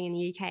I'm visiting in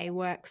the UK,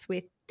 works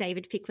with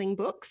David Fickling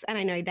Books, and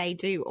I know they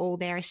do all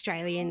their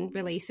Australian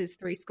releases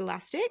through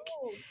Scholastic.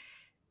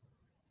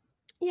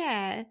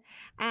 Yeah.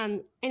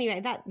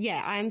 Anyway,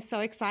 I'm so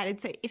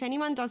excited. So if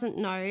anyone doesn't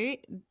know,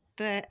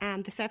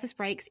 the Surface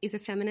Breaks is a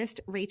feminist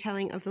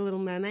retelling of The Little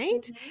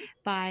Mermaid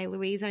by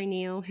Louise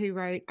O'Neill, who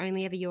wrote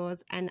Only Ever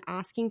Yours and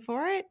Asking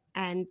for It.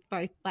 And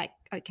both, I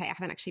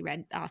haven't actually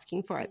read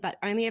Asking for It, but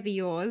Only Ever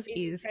Yours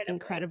is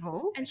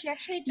incredible. And she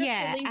actually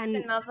just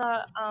released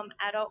another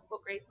adult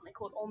book recently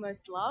called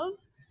Almost Love.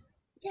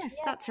 Yes,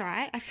 that's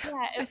right. I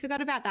forgot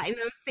about that. I've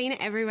seen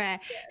it everywhere.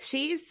 Yeah.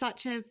 She is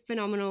such a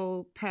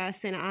phenomenal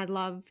person.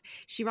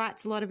 She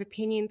writes a lot of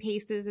opinion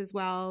pieces as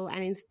well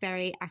and is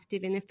very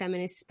active in the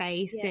feminist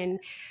space. Yeah. And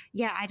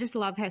I just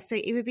love her. So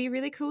it would be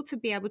really cool to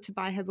be able to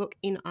buy her book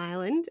in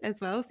Ireland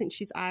as well, since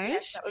she's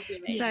Irish. Yes, that would be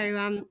amazing.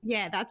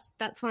 So,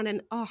 that's one.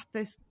 And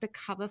the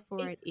cover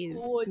for it is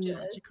gorgeous.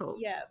 Magical.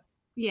 Yeah.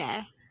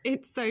 Yeah,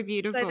 it's so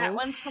beautiful. So that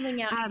one's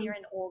coming out here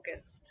in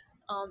August.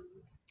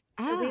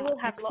 So we will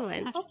have lots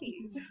of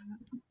copies.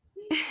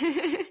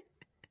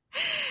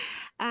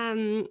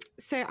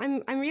 So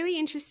I'm really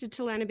interested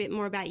to learn a bit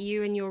more about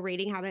you and your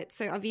reading habits.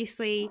 So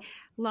obviously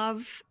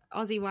love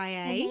Aussie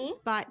YA,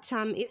 but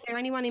is there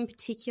anyone in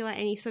particular,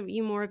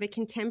 you more of a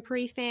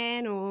contemporary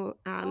fan or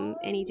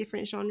any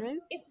different genres?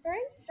 It's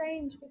very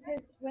strange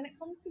because when it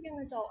comes to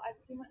young adult, I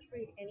pretty much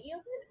read any of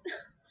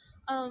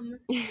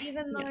it.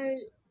 Even though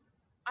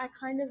I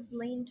kind of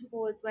lean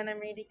towards, when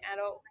I'm reading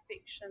adult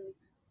fiction,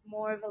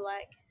 more of a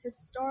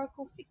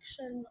historical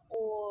fiction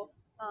or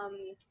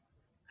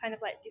kind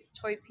of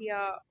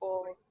dystopia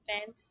or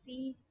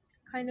fantasy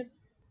kind of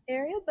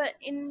area. But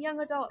in young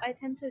adult, I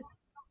tend to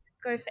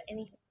go for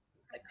anything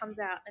that comes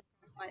out and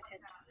grabs my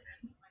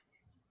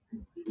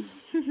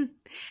attention.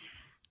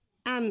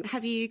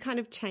 Have you kind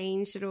of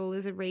changed at all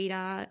as a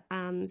reader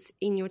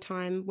in your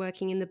time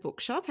working in the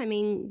bookshop? I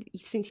mean,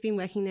 since you've been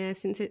working there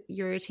since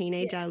you're a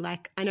teenager,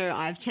 I know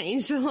I've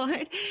changed a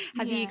lot.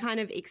 Have you kind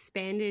of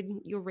expanded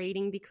your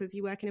reading because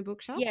you work in a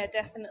bookshop? Yeah,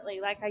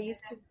 definitely. I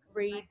used to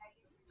read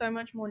so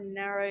much more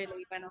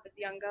narrowly when I was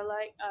younger.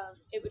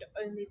 It would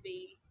only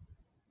be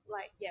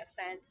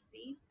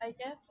fantasy, I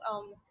guess.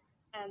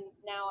 And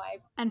now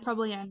and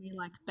probably only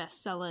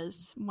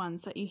bestsellers,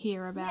 ones that you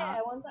hear about.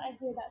 Yeah, ones that I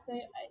hear about. So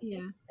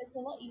it's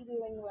a lot easier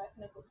when you work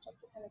in a bookshop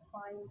to kind of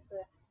find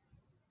the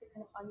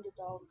kind of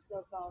underdogs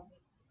of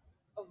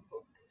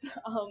books.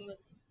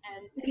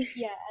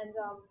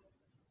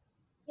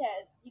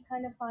 You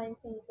kind of find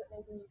things that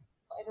maybe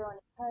not everyone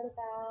has heard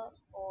about,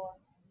 or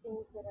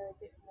things that are a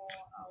bit more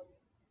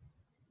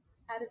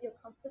out of your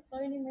comfort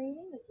zone in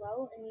reading as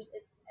well. And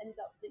it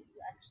ends up that you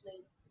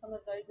actually, some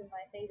of those are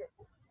my favourite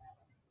books now.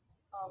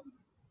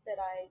 That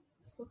I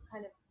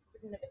kind of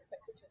wouldn't have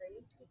expected to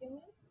read to begin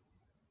with.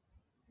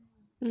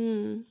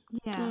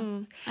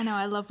 Yeah, I know.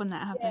 I love when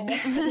that happens.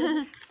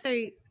 Yeah. So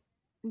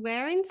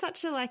we're in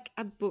such a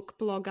book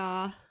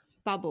blogger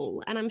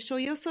bubble, and I'm sure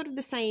you're sort of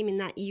the same in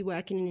that you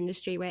work in an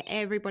industry where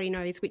everybody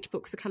knows which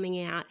books are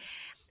coming out.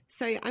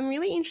 So I'm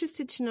really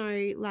interested to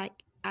know,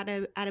 at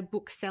a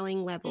book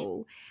selling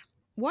level,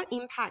 what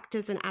impact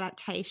does an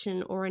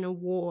adaptation or an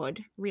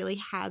award really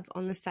have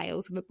on the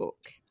sales of a book?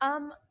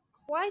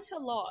 Quite a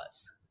lot.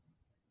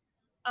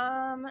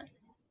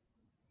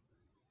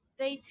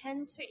 They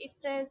tend to, if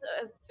there's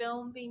a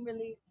film being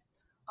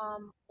released,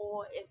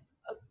 or if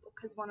a book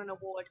has won an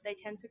award, they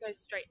tend to go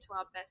straight to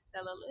our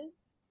bestseller list.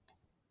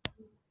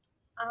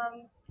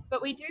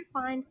 But we do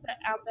find that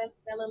our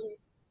bestseller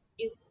list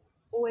is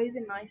always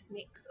a nice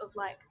mix of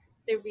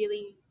the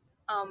really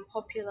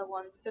popular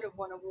ones that have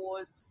won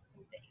awards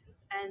and things,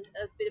 and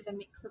a bit of a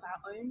mix of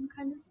our own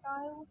kind of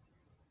style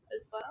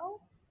as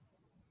well.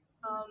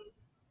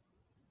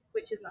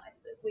 Which is nice.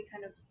 We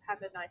kind of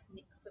have a nice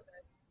mix of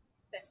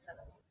a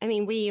bestseller. I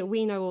mean,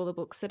 we know all the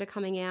books that are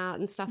coming out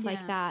and stuff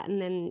like that.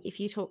 And then if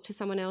you talk to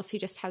someone else who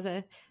just has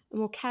a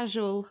more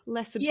casual,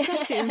 less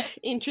obsessive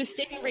interest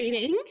in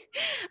reading,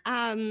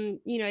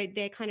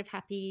 they're kind of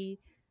happy.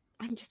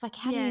 I'm just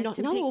how do you not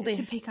know all this?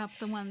 To pick up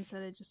the ones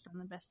that are just on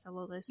the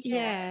bestseller list.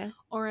 Yeah.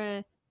 Or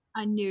a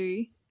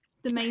new.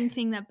 The main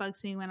thing that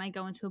bugs me when I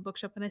go into a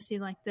bookshop and I see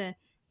the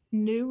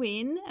new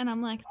in, and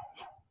I'm like,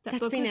 that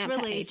book was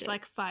released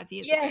 5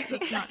 years ago.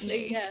 It's not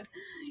new.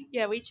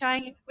 Yeah. We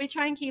try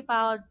and keep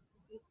our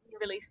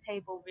release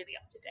table really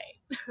up to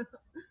date.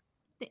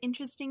 The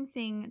interesting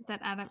thing that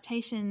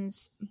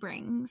adaptations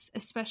brings,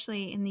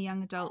 especially in the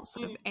young adult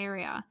sort of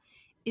area,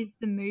 is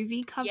the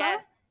movie cover. Yeah.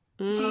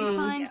 Do you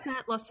find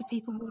that lots of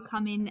people will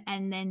come in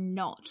and then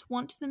not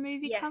want the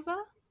movie cover?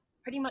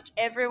 Pretty much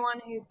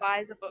everyone who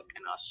buys a book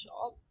in our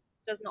shop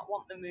does not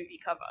want the movie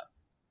cover.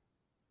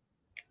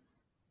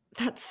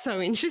 That's so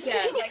interesting.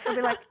 Yeah,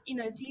 they'll be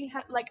do you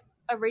have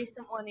a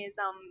recent one is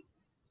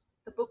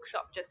The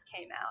Bookshop just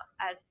came out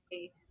as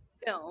a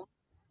film,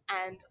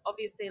 and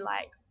obviously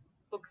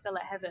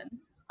bookseller heaven.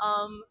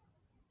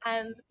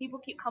 And people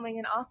keep coming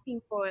and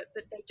asking for it,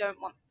 but they don't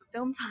want the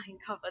film tie-in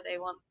cover. They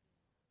want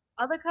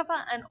other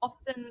cover, and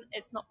often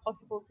it's not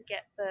possible to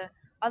get the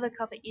other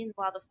cover in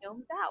while the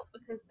film's out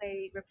because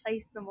they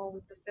replace them all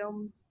with the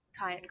film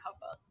tie-in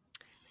cover.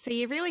 So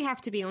you really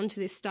have to be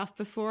onto this stuff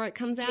before it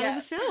comes out as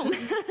a film.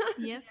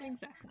 Yes,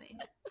 exactly.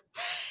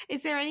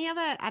 Is there any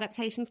other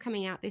adaptations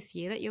coming out this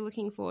year that you're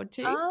looking forward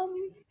to? I'm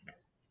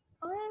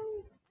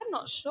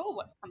not sure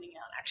what's coming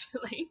out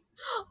actually.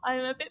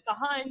 I'm a bit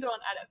behind on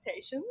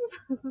adaptations.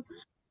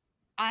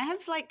 I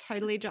have like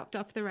totally dropped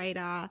off the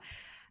radar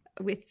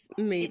with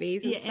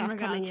movies and stuff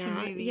coming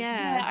out.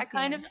 Yeah, I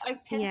tend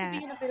to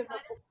be in a bit of a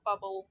book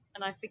bubble,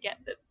 and I forget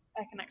that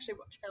I can actually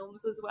watch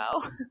films as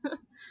well.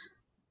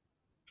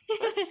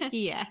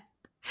 Yeah.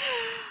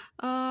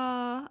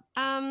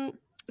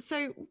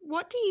 So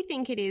what do you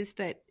think it is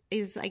that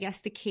is, I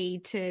guess, the key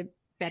to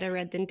Better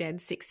Read Than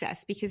Dead's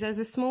success? Because as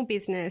a small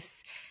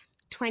business,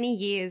 20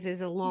 years is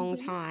a long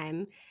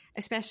time,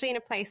 especially in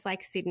a place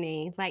like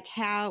Sydney. Like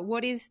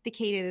what is the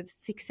key to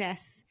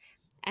success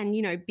and,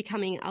 you know,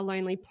 becoming a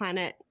Lonely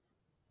Planet,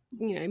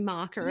 you know,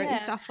 marker and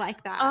stuff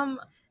like that?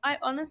 I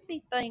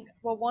honestly think,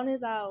 well, one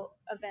is our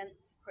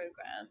events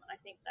program. I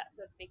think that's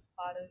a big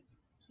part of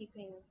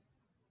keeping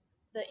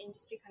the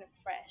industry kind of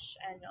fresh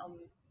and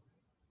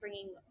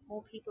bringing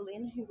more people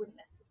in who wouldn't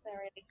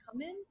necessarily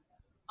come in.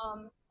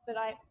 But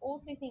I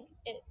also think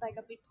it's like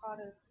a big part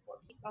of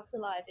what keeps us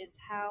alive is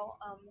how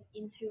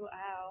into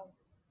our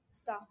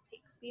staff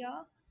picks we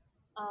are.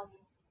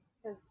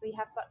 Because we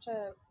have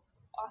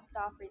our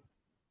staff reads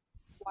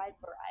a wide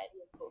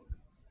variety of books.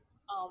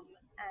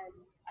 And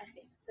I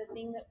think the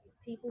thing that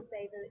people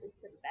say that is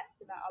the best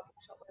about our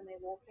bookshop when they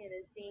walk in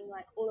is seeing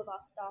like all of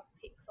our staff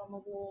picks on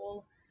the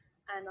wall,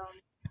 and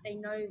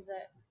they know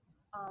that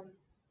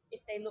if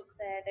they look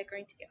there, they're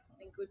going to get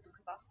something good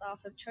because our staff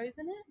have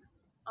chosen it.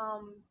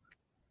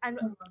 And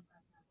I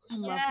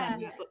love that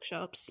about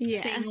bookshops.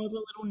 Yeah. Seeing all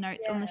the little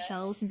notes on the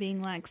shelves and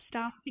being like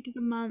staff pick of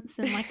the month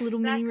and like little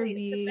mini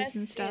reviews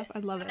and stuff. I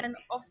love it. And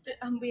often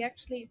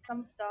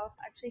some staff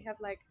actually have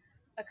like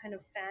a kind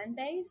of fan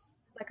base,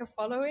 like a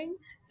following.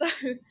 So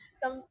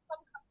some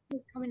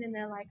companies come in and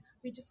they're like,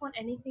 we just want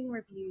anything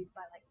reviewed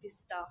by like this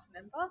staff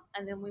member,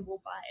 and then we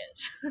will buy it.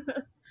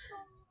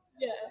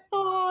 Yeah.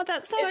 Oh,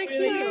 that's so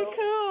really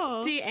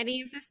cool. Do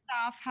any of the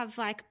staff have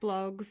like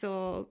blogs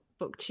or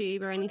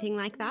BookTube or anything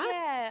like that?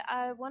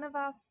 Yeah, one of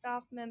our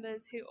staff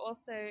members who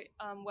also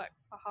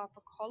works for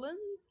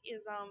HarperCollins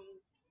is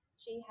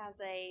she has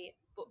a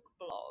book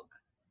blog,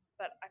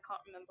 but I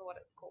can't remember what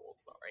it's called.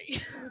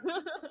 Sorry.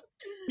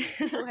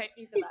 People hate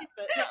me for that,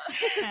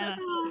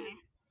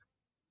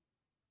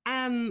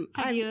 but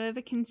have you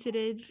ever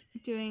considered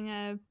doing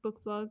a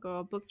book blog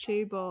or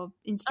BookTube or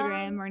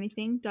Instagram or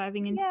anything,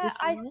 diving into this?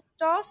 Yeah, I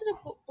started a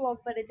book blog,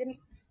 but it didn't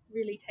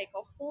really take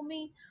off for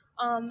me.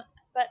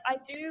 But I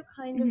do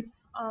kind of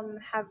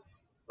have,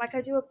 like,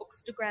 I do a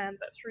Bookstagram,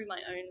 but through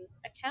my own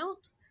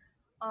account.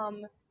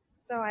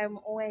 So I'm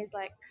always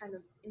like kind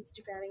of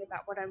Instagramming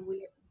about what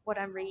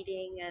I'm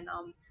reading, and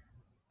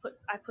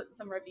I put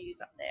some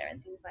reviews up there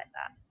and things like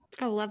that.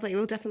 Oh, lovely.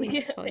 We'll definitely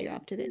have to follow you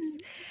after this.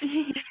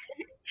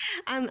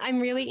 I'm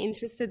really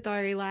interested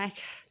though,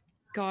 like,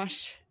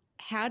 gosh,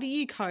 how do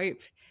you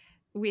cope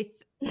with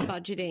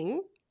budgeting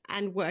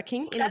and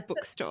working in a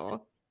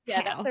bookstore?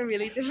 That's a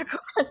really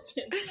difficult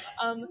question.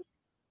 A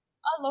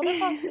lot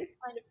of us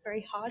find it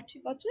very hard to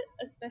budget,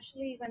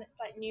 especially when it's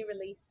like new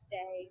release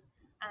day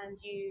and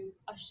you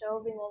are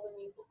shelving all the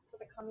new books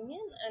that are coming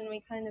in, and we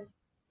kind of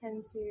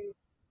tend to,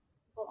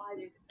 well, I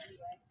do this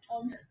anyway,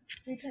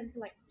 we tend to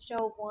like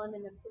shelve one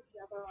and then put the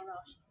other on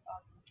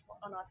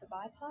our to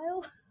buy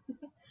pile.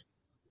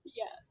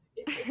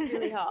 It's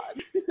really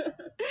hard.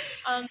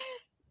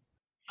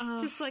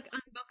 Just like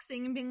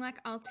unboxing and being like,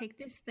 I'll take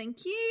this,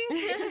 thank you.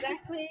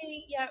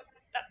 Exactly. Yeah,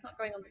 that's not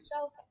going on the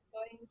shelf, that's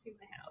going to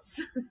my house.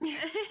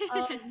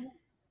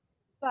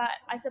 But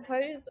I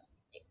suppose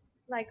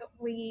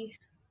we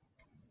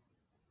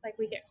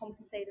get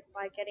compensated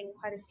by getting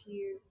quite a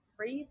few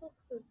free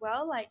books as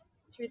well, like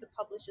through the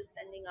publishers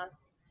sending us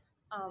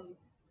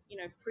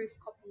proof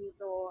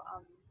copies or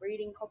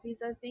reading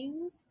copies of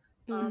things.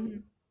 So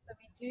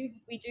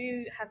we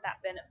do have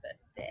that benefit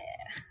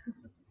there.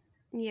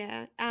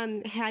 Yeah.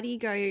 How do you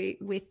go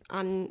with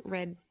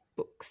unread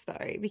books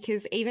though?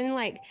 Because even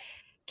like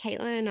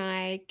Caitlin and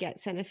I get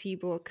sent a few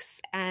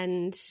books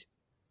and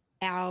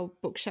our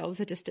bookshelves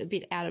are just a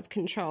bit out of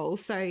control.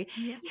 So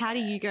how do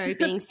you go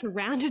being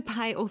surrounded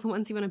by all the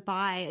ones you want to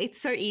buy?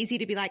 It's so easy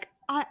to be like,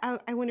 I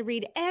want to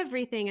read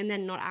everything and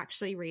then not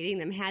actually reading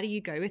them. How do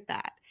you go with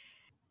that?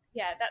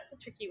 Yeah, that's a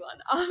tricky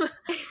one.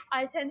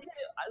 I tend to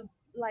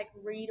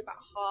read about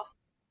half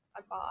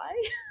I buy,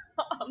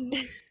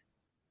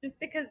 just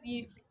because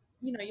you're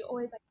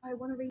always like, oh, I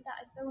want to read that,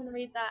 I so want to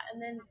read that,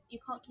 and then you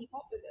can't keep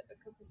up with it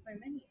because there's so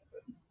many of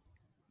them.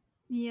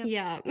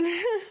 Yeah.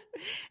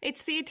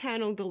 It's the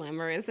eternal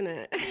dilemma, isn't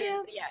it?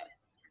 Yeah.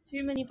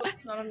 Too many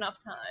books, not enough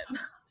time.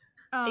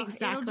 Oh,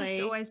 exactly. It'll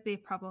just always be a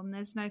problem.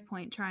 There's no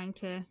point trying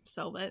to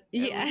solve it.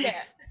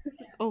 Yes.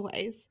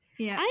 Always.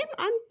 Yeah.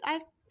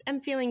 I'm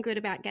feeling good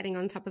about getting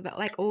on top of it.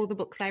 Like all the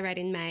books I read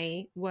in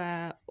May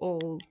were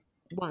all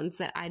ones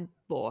that I'd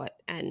bought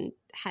and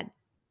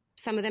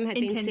some of them had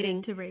been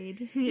sitting to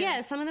read.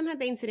 Yeah, some of them had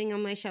been sitting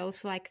on my shelf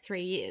for like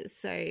 3 years.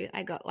 So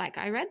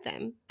I read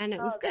them and it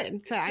was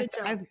good. So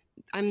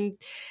I'm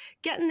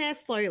getting there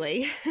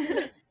slowly.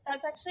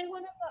 That's actually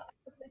one of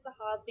the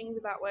hard things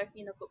about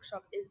working in a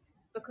bookshop is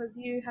because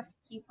you have to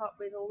keep up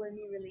with all the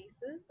new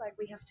releases. Like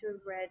we have to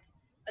have read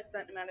a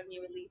certain amount of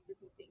new releases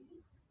and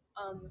things.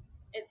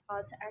 It's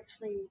hard to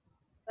actually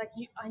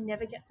I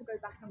never get to go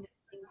back and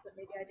read things that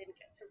maybe I didn't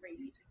get to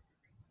read.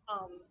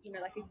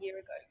 Like a year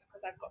ago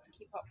because I've got to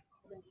keep up with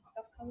all the new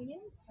stuff coming in.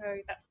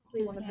 So that's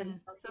probably one of the.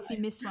 So if you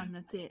miss one,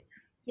 that's it.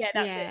 Yeah,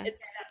 that's it.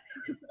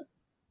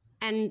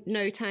 And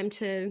no time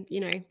to,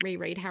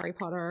 reread Harry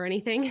Potter or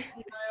anything.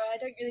 No, I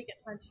don't really get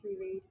time to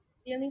reread.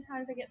 The only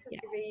times I get to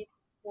reread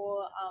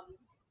for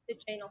the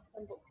Jane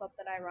Austen book club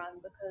that I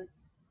run because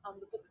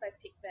the books I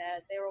pick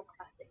there, they're all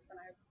classics and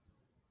I've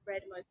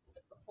read most of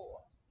them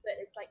before. But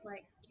it's like my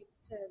excuse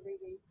to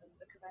reread them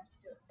because I have to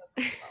do it for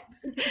the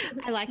book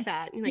club. I like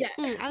that. You're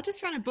like, I'll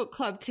just run a book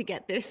club to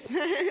get this.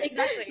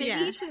 Exactly.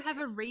 Maybe you should have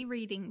a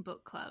rereading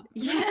book club.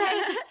 Yeah.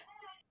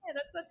 Yeah,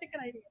 that's such a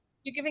good idea.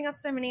 You're giving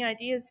us so many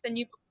ideas for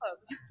new book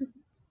clubs.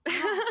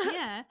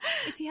 Yeah.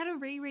 If you had a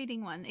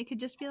rereading one, it could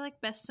just be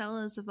like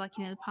bestsellers of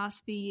the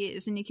past few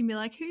years, and you can be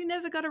like, who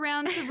never got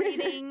around to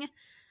reading,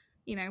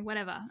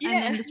 whatever,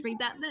 and then just read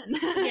that then.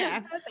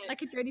 Yeah.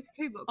 Like a Jodie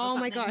Picoult book. Oh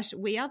my gosh,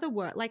 we are the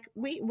worst. Like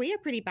we are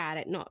pretty bad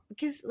at not,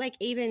 because like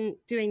even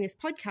doing this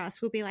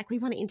podcast, we'll be like, we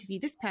want to interview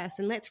this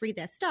person, let's read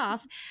their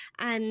stuff,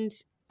 and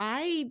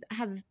I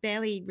have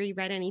barely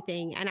reread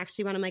anything, and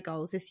actually one of my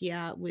goals this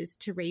year was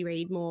to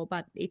reread more,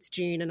 but it's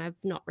June and I've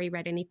not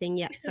reread anything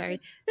yet, so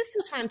there's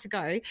still time to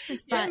go.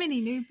 There's so many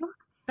new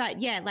books.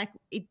 But yeah, like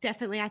it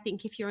definitely, I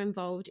think if you're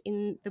involved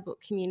in the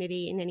book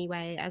community in any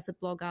way as a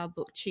blogger,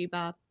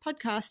 booktuber,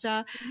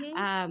 podcaster,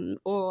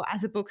 or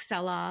as a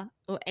bookseller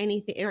or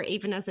anything, or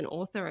even as an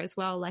author as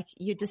well, like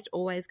you're just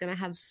always going to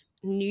have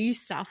new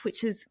stuff,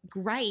 which is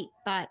great,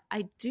 but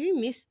I do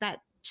miss that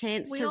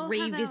chance to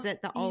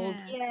revisit the old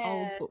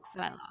books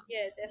that I love.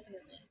 Yeah,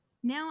 definitely.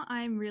 Now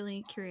I'm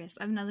really curious.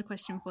 I have another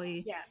question for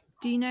you. Yeah.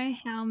 Do you know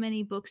how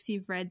many books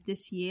you've read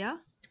this year?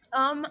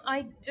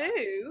 I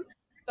do,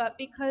 but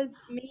because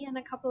me and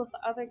a couple of the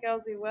other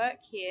girls who work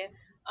here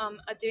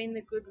are doing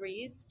the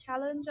Goodreads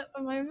challenge at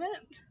the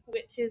moment,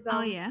 which is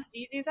do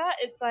you do that?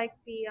 It's like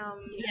the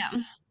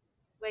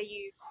where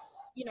you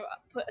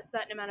put a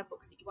certain amount of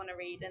books that you want to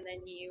read, and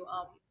then you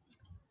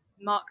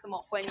mark them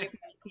off when you've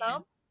read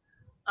some.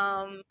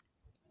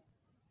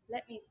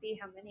 Let me see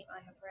how many I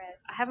have read.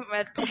 I haven't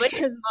read probably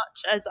as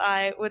much as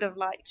I would have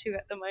liked to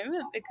at the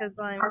moment because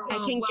I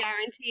can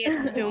guarantee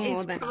it's still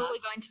more than us. It's probably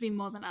going to be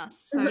more than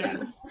us. So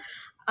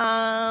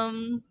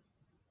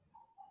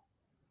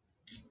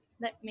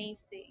let me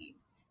see.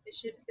 It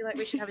should feel like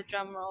we should have a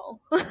drum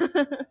roll.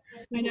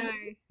 I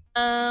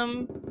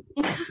know.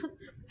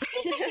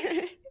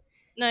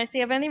 No,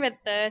 see, I've only read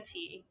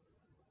 30.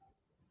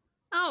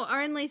 Oh,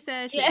 only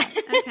 30. Yeah.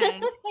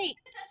 Okay. Wait,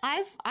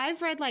 I've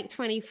read like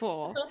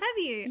 24. Have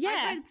you? Yeah.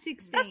 I've read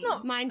 16. That's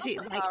not, mind you,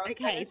 not like, far,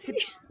 okay,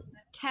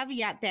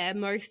 caveat there,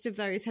 most of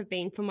those have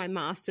been for my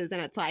masters,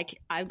 and it's like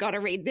I've got to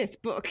read this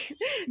book.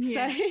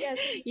 Yeah. So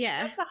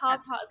that's the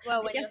hard part as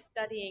well when you're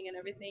studying and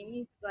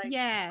everything. Like,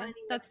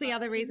 that's the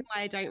other reason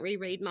why I don't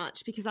reread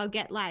much, because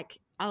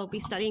I'll be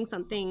studying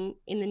something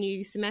in the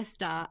new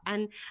semester,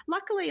 and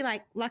luckily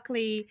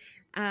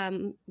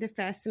the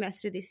first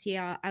semester this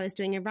year I was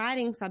doing a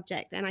writing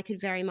subject, and I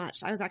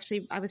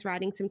was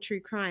writing some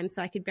true crime,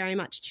 so I could very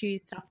much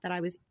choose stuff that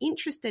I was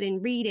interested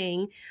in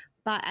reading.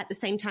 But at the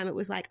same time, it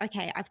was like,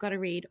 okay, I've got to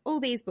read all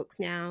these books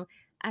now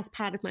as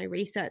part of my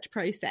research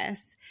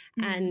process.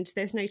 And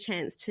there's no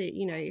chance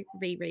to,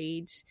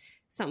 reread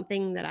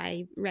something that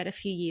I read a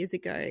few years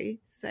ago.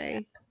 So,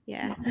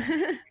 yeah.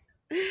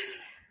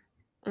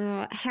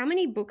 How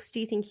many books do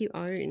you think you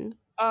own?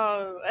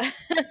 Oh,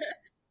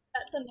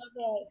 that's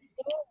another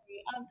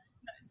story.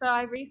 So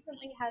I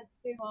recently had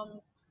to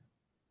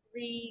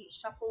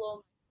reshuffle all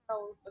my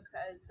shelves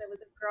because there was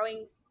a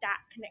growing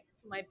stack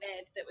next to my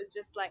bed that was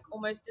just like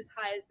almost as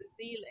high as the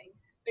ceiling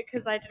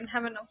because I didn't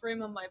have enough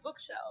room on my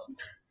bookshelves.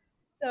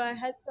 So I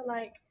had to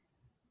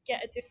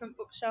get a different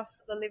bookshelf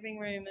for the living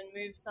room and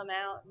move some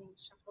out and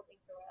shuffle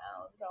things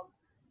around.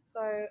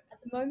 So at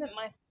the moment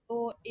my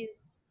floor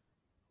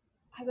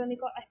has only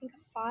got, I think, a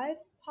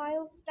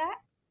 5-pile stack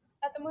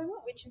at the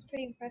moment, which is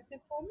pretty impressive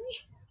for me.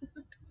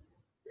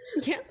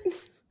 Yeah.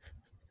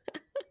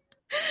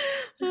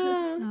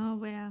 Oh,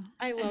 wow.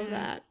 I love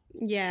that.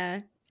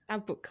 Yeah. Our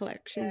book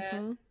collections,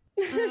 huh?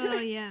 Oh,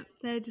 yeah.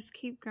 They just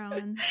keep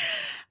growing.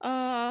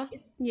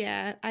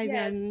 Yeah.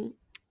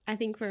 I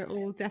think we're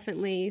all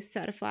definitely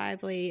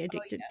certifiably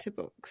addicted to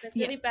books. It's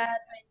really bad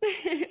when you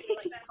feel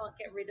like you can't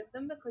get rid of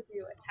them because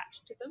you're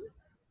attached to them.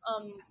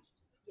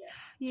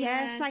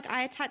 Yes, like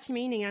I attach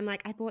meaning. I'm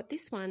like, I bought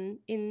this one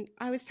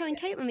I was telling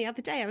Caitlin the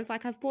other day, I was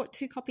like, I've bought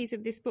 2 copies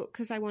of this book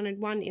because I wanted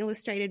one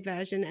illustrated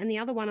version, and the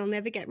other one I'll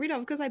never get rid of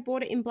because I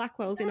bought it in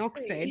Blackwell's in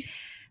Oxford.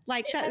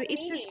 Like that,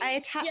 it's just, I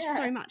attach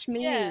so much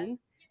meaning.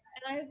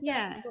 And I have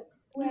certain books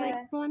where, I'm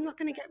like, well, I'm not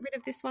going to get rid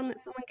of this one that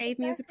someone gave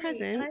me as a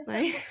present. And I have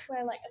certain books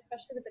where,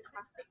 especially with the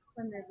classics,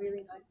 when they're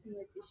really nice new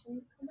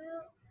editions come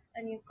out,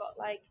 and you've got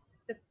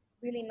the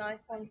really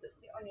nice ones that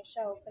sit on your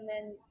shelf, and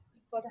then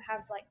got to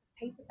have like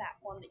paperback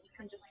one that you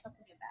can just chuck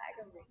in your bag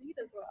and read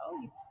as well.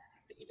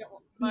 That you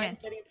don't mind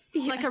getting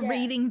like a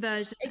reading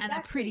version and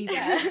a pretty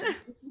version.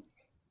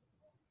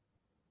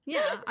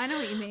 Yeah, I know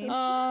what you mean.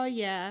 Oh,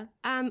 yeah.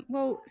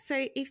 Well,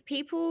 so if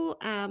people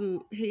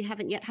who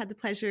haven't yet had the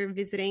pleasure of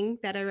visiting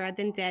Better Read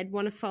Than Dead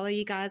want to follow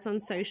you guys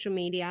on social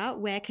media,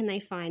 where can they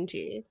find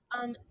you?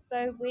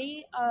 So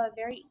we are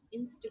very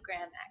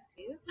Instagram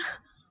active.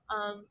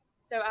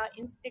 So our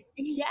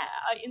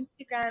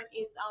Instagram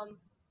is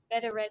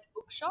Better Read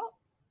Bookshop,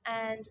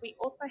 and we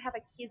also have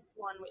a kids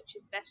one, which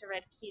is Better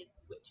Read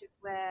Kids, which is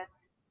where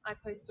I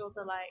post all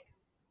the like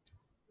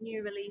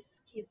new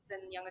release kids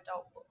and young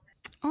adult books.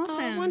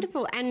 Awesome. Oh,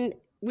 wonderful. And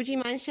would you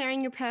mind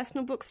sharing your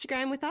personal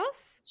Bookstagram with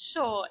us?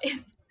 Sure.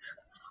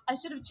 I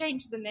should have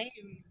changed the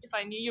name if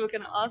I knew you were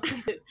going to ask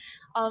me this.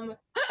 So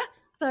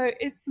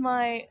it's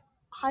my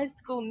high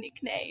school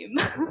nickname.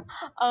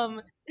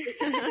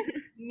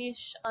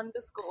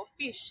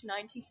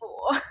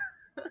 Mish_fish94.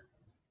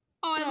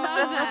 Oh, I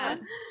love that.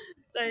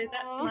 So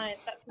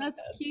that's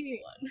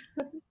cute one.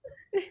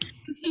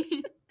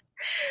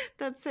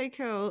 That's so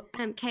cool.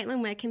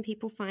 Caitlin, where can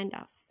people find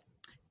us?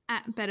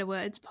 At Better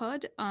Words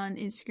Pod on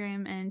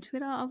Instagram and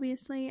Twitter,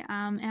 obviously.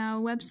 Our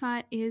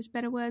website is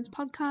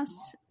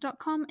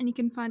betterwordspodcasts.com, and you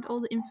can find all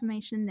the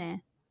information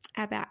there.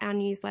 About our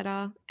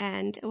newsletter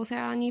and also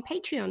our new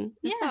Patreon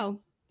as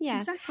well. Yeah,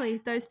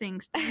 exactly. Those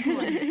things.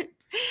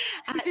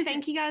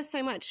 Thank you guys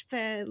so much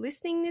for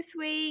listening this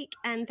week,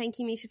 and thank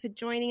you, Misha, for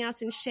joining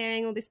us and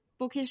sharing all this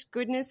bookish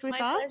goodness with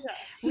us. Pleasure.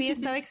 We are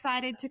so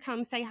excited to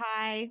come say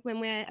hi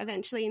when we're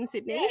eventually in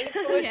Sydney. Yeah, look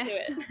forward to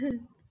it.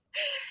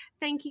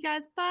 Thank you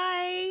guys.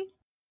 Bye.